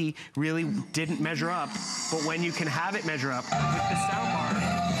TV really didn't measure up. But when you can have it measure up with the soundbar,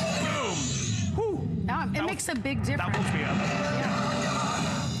 boom! Whew. It makes a big difference. That woke me up.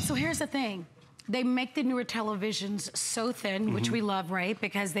 Yeah. So here's the thing. They make the newer televisions so thin, which we love, right?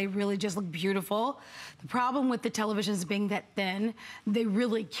 Because they really just look beautiful. The problem with the televisions being that thin, they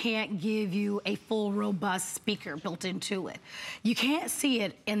really can't give you a full, robust speaker built into it. You can't see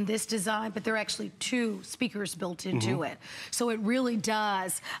it in this design, but there are actually two speakers built into it. So it really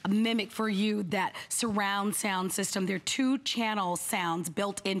does mimic for you that surround sound system. There are two channel sounds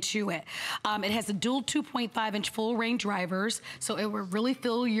built into it. It has a dual 2.5-inch full range drivers, so it will really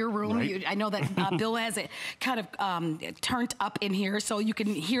fill your room. Right. I know that Bill has it kind of turned up in here so you can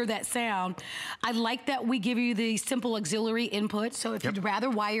hear that sound. I like that we give you the simple auxiliary input, so if you'd rather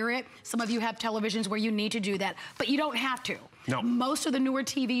wire it, some of you have televisions where you need to do that, but you don't have to. No. Most of the newer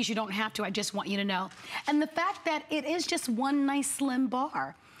TVs, you don't have to. I just want you to know. And the fact that it is just one nice slim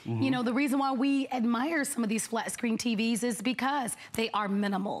bar. You know, the reason why we admire some of these flat screen TVs is because they are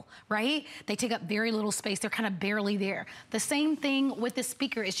minimal, right? They take up very little space. They're kind of barely there. The same thing with the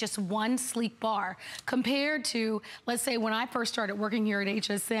speaker. It's just one sleek bar compared to, let's say, when I first started working here at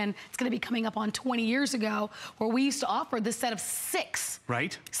HSN, it's going to be coming up on 20 years ago, where we used to offer this set of 6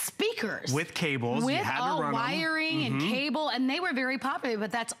 speakers. With cables. With you had all to run wiring and cable, and they were very popular,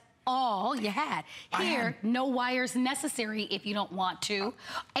 but that's all you had. Here, no wires necessary if you don't want to,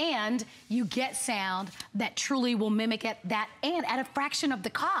 and you get sound that truly will mimic it, that and at a fraction of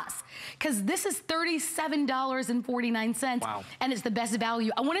the cost. Because this is $37.49, and it's the best value.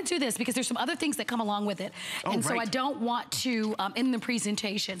 I want to do this because there's some other things that come along with it, and so I don't want to, in the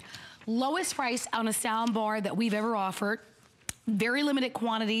presentation, lowest price on a sound bar that we've ever offered. Very limited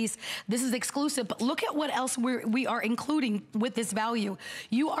quantities. This is exclusive, but look at what else we are including with this value.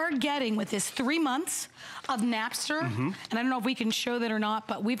 You are getting with this 3 months of Napster, and I don't know if we can show that or not,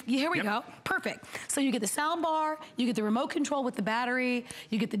 but here we go. Perfect. So you get the sound bar, you get the remote control with the battery,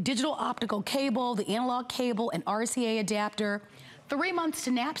 you get the digital optical cable, the analog cable, and RCA adapter. 3 months to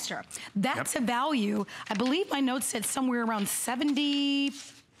Napster. That's a value. I believe my notes said somewhere around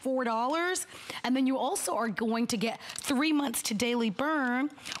 $74. And then you also are going to get 3 months to daily burn,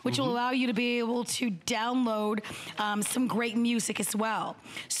 which will allow you to be able to download some great music as well.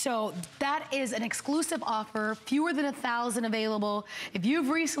 So that is an exclusive offer, fewer than 1,000 available. If you've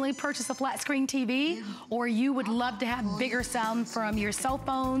recently purchased a flat screen TV, or you would love to have bigger sound from your cell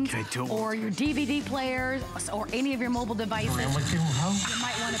phones, or your DVD players, or any of your mobile devices, you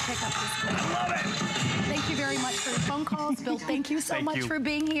might want to pick up this one. I love it. Thank you very much for your phone calls. Bill, thank you so much for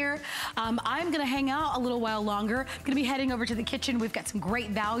being here. I'm going to hang out a little while longer. I'm going to be heading over to the kitchen. We've got some great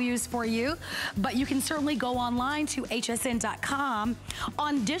values for you, but you can certainly go online to hsn.com.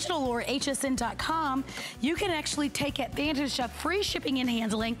 On digital or hsn.com, you can actually take advantage of free shipping and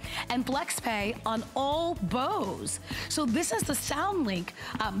handling and FlexPay on all Bose. So this is the SoundLink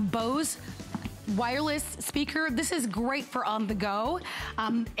Bose wireless speaker. This is great for on the go.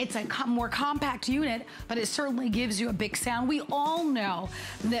 It's a more compact unit, but it certainly gives you a big sound. We all know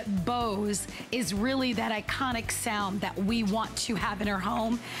that Bose is really that iconic sound that we want to have in our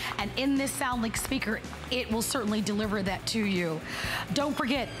home. And in this SoundLink speaker, it will certainly deliver that to you. Don't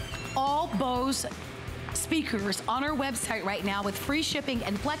forget, all Bose speakers on our website right now with free shipping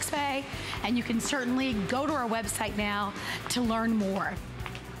and FlexPay. And you can certainly go to our website now to learn more.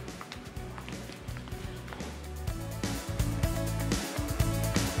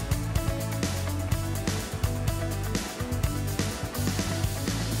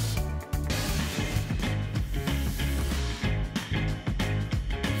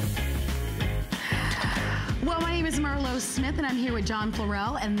 Smith, and I'm here with John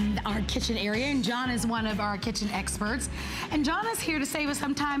Florell in our kitchen area, and John is one of our kitchen experts. And John is here to save us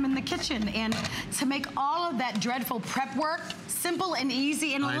some time in the kitchen and to make all of that dreadful prep work simple and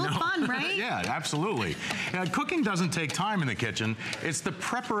easy and a little fun, right? Yeah, absolutely. Cooking doesn't take time in the kitchen. It's the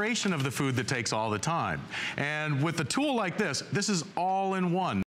preparation of the food that takes all the time. And with a tool like this is all in one.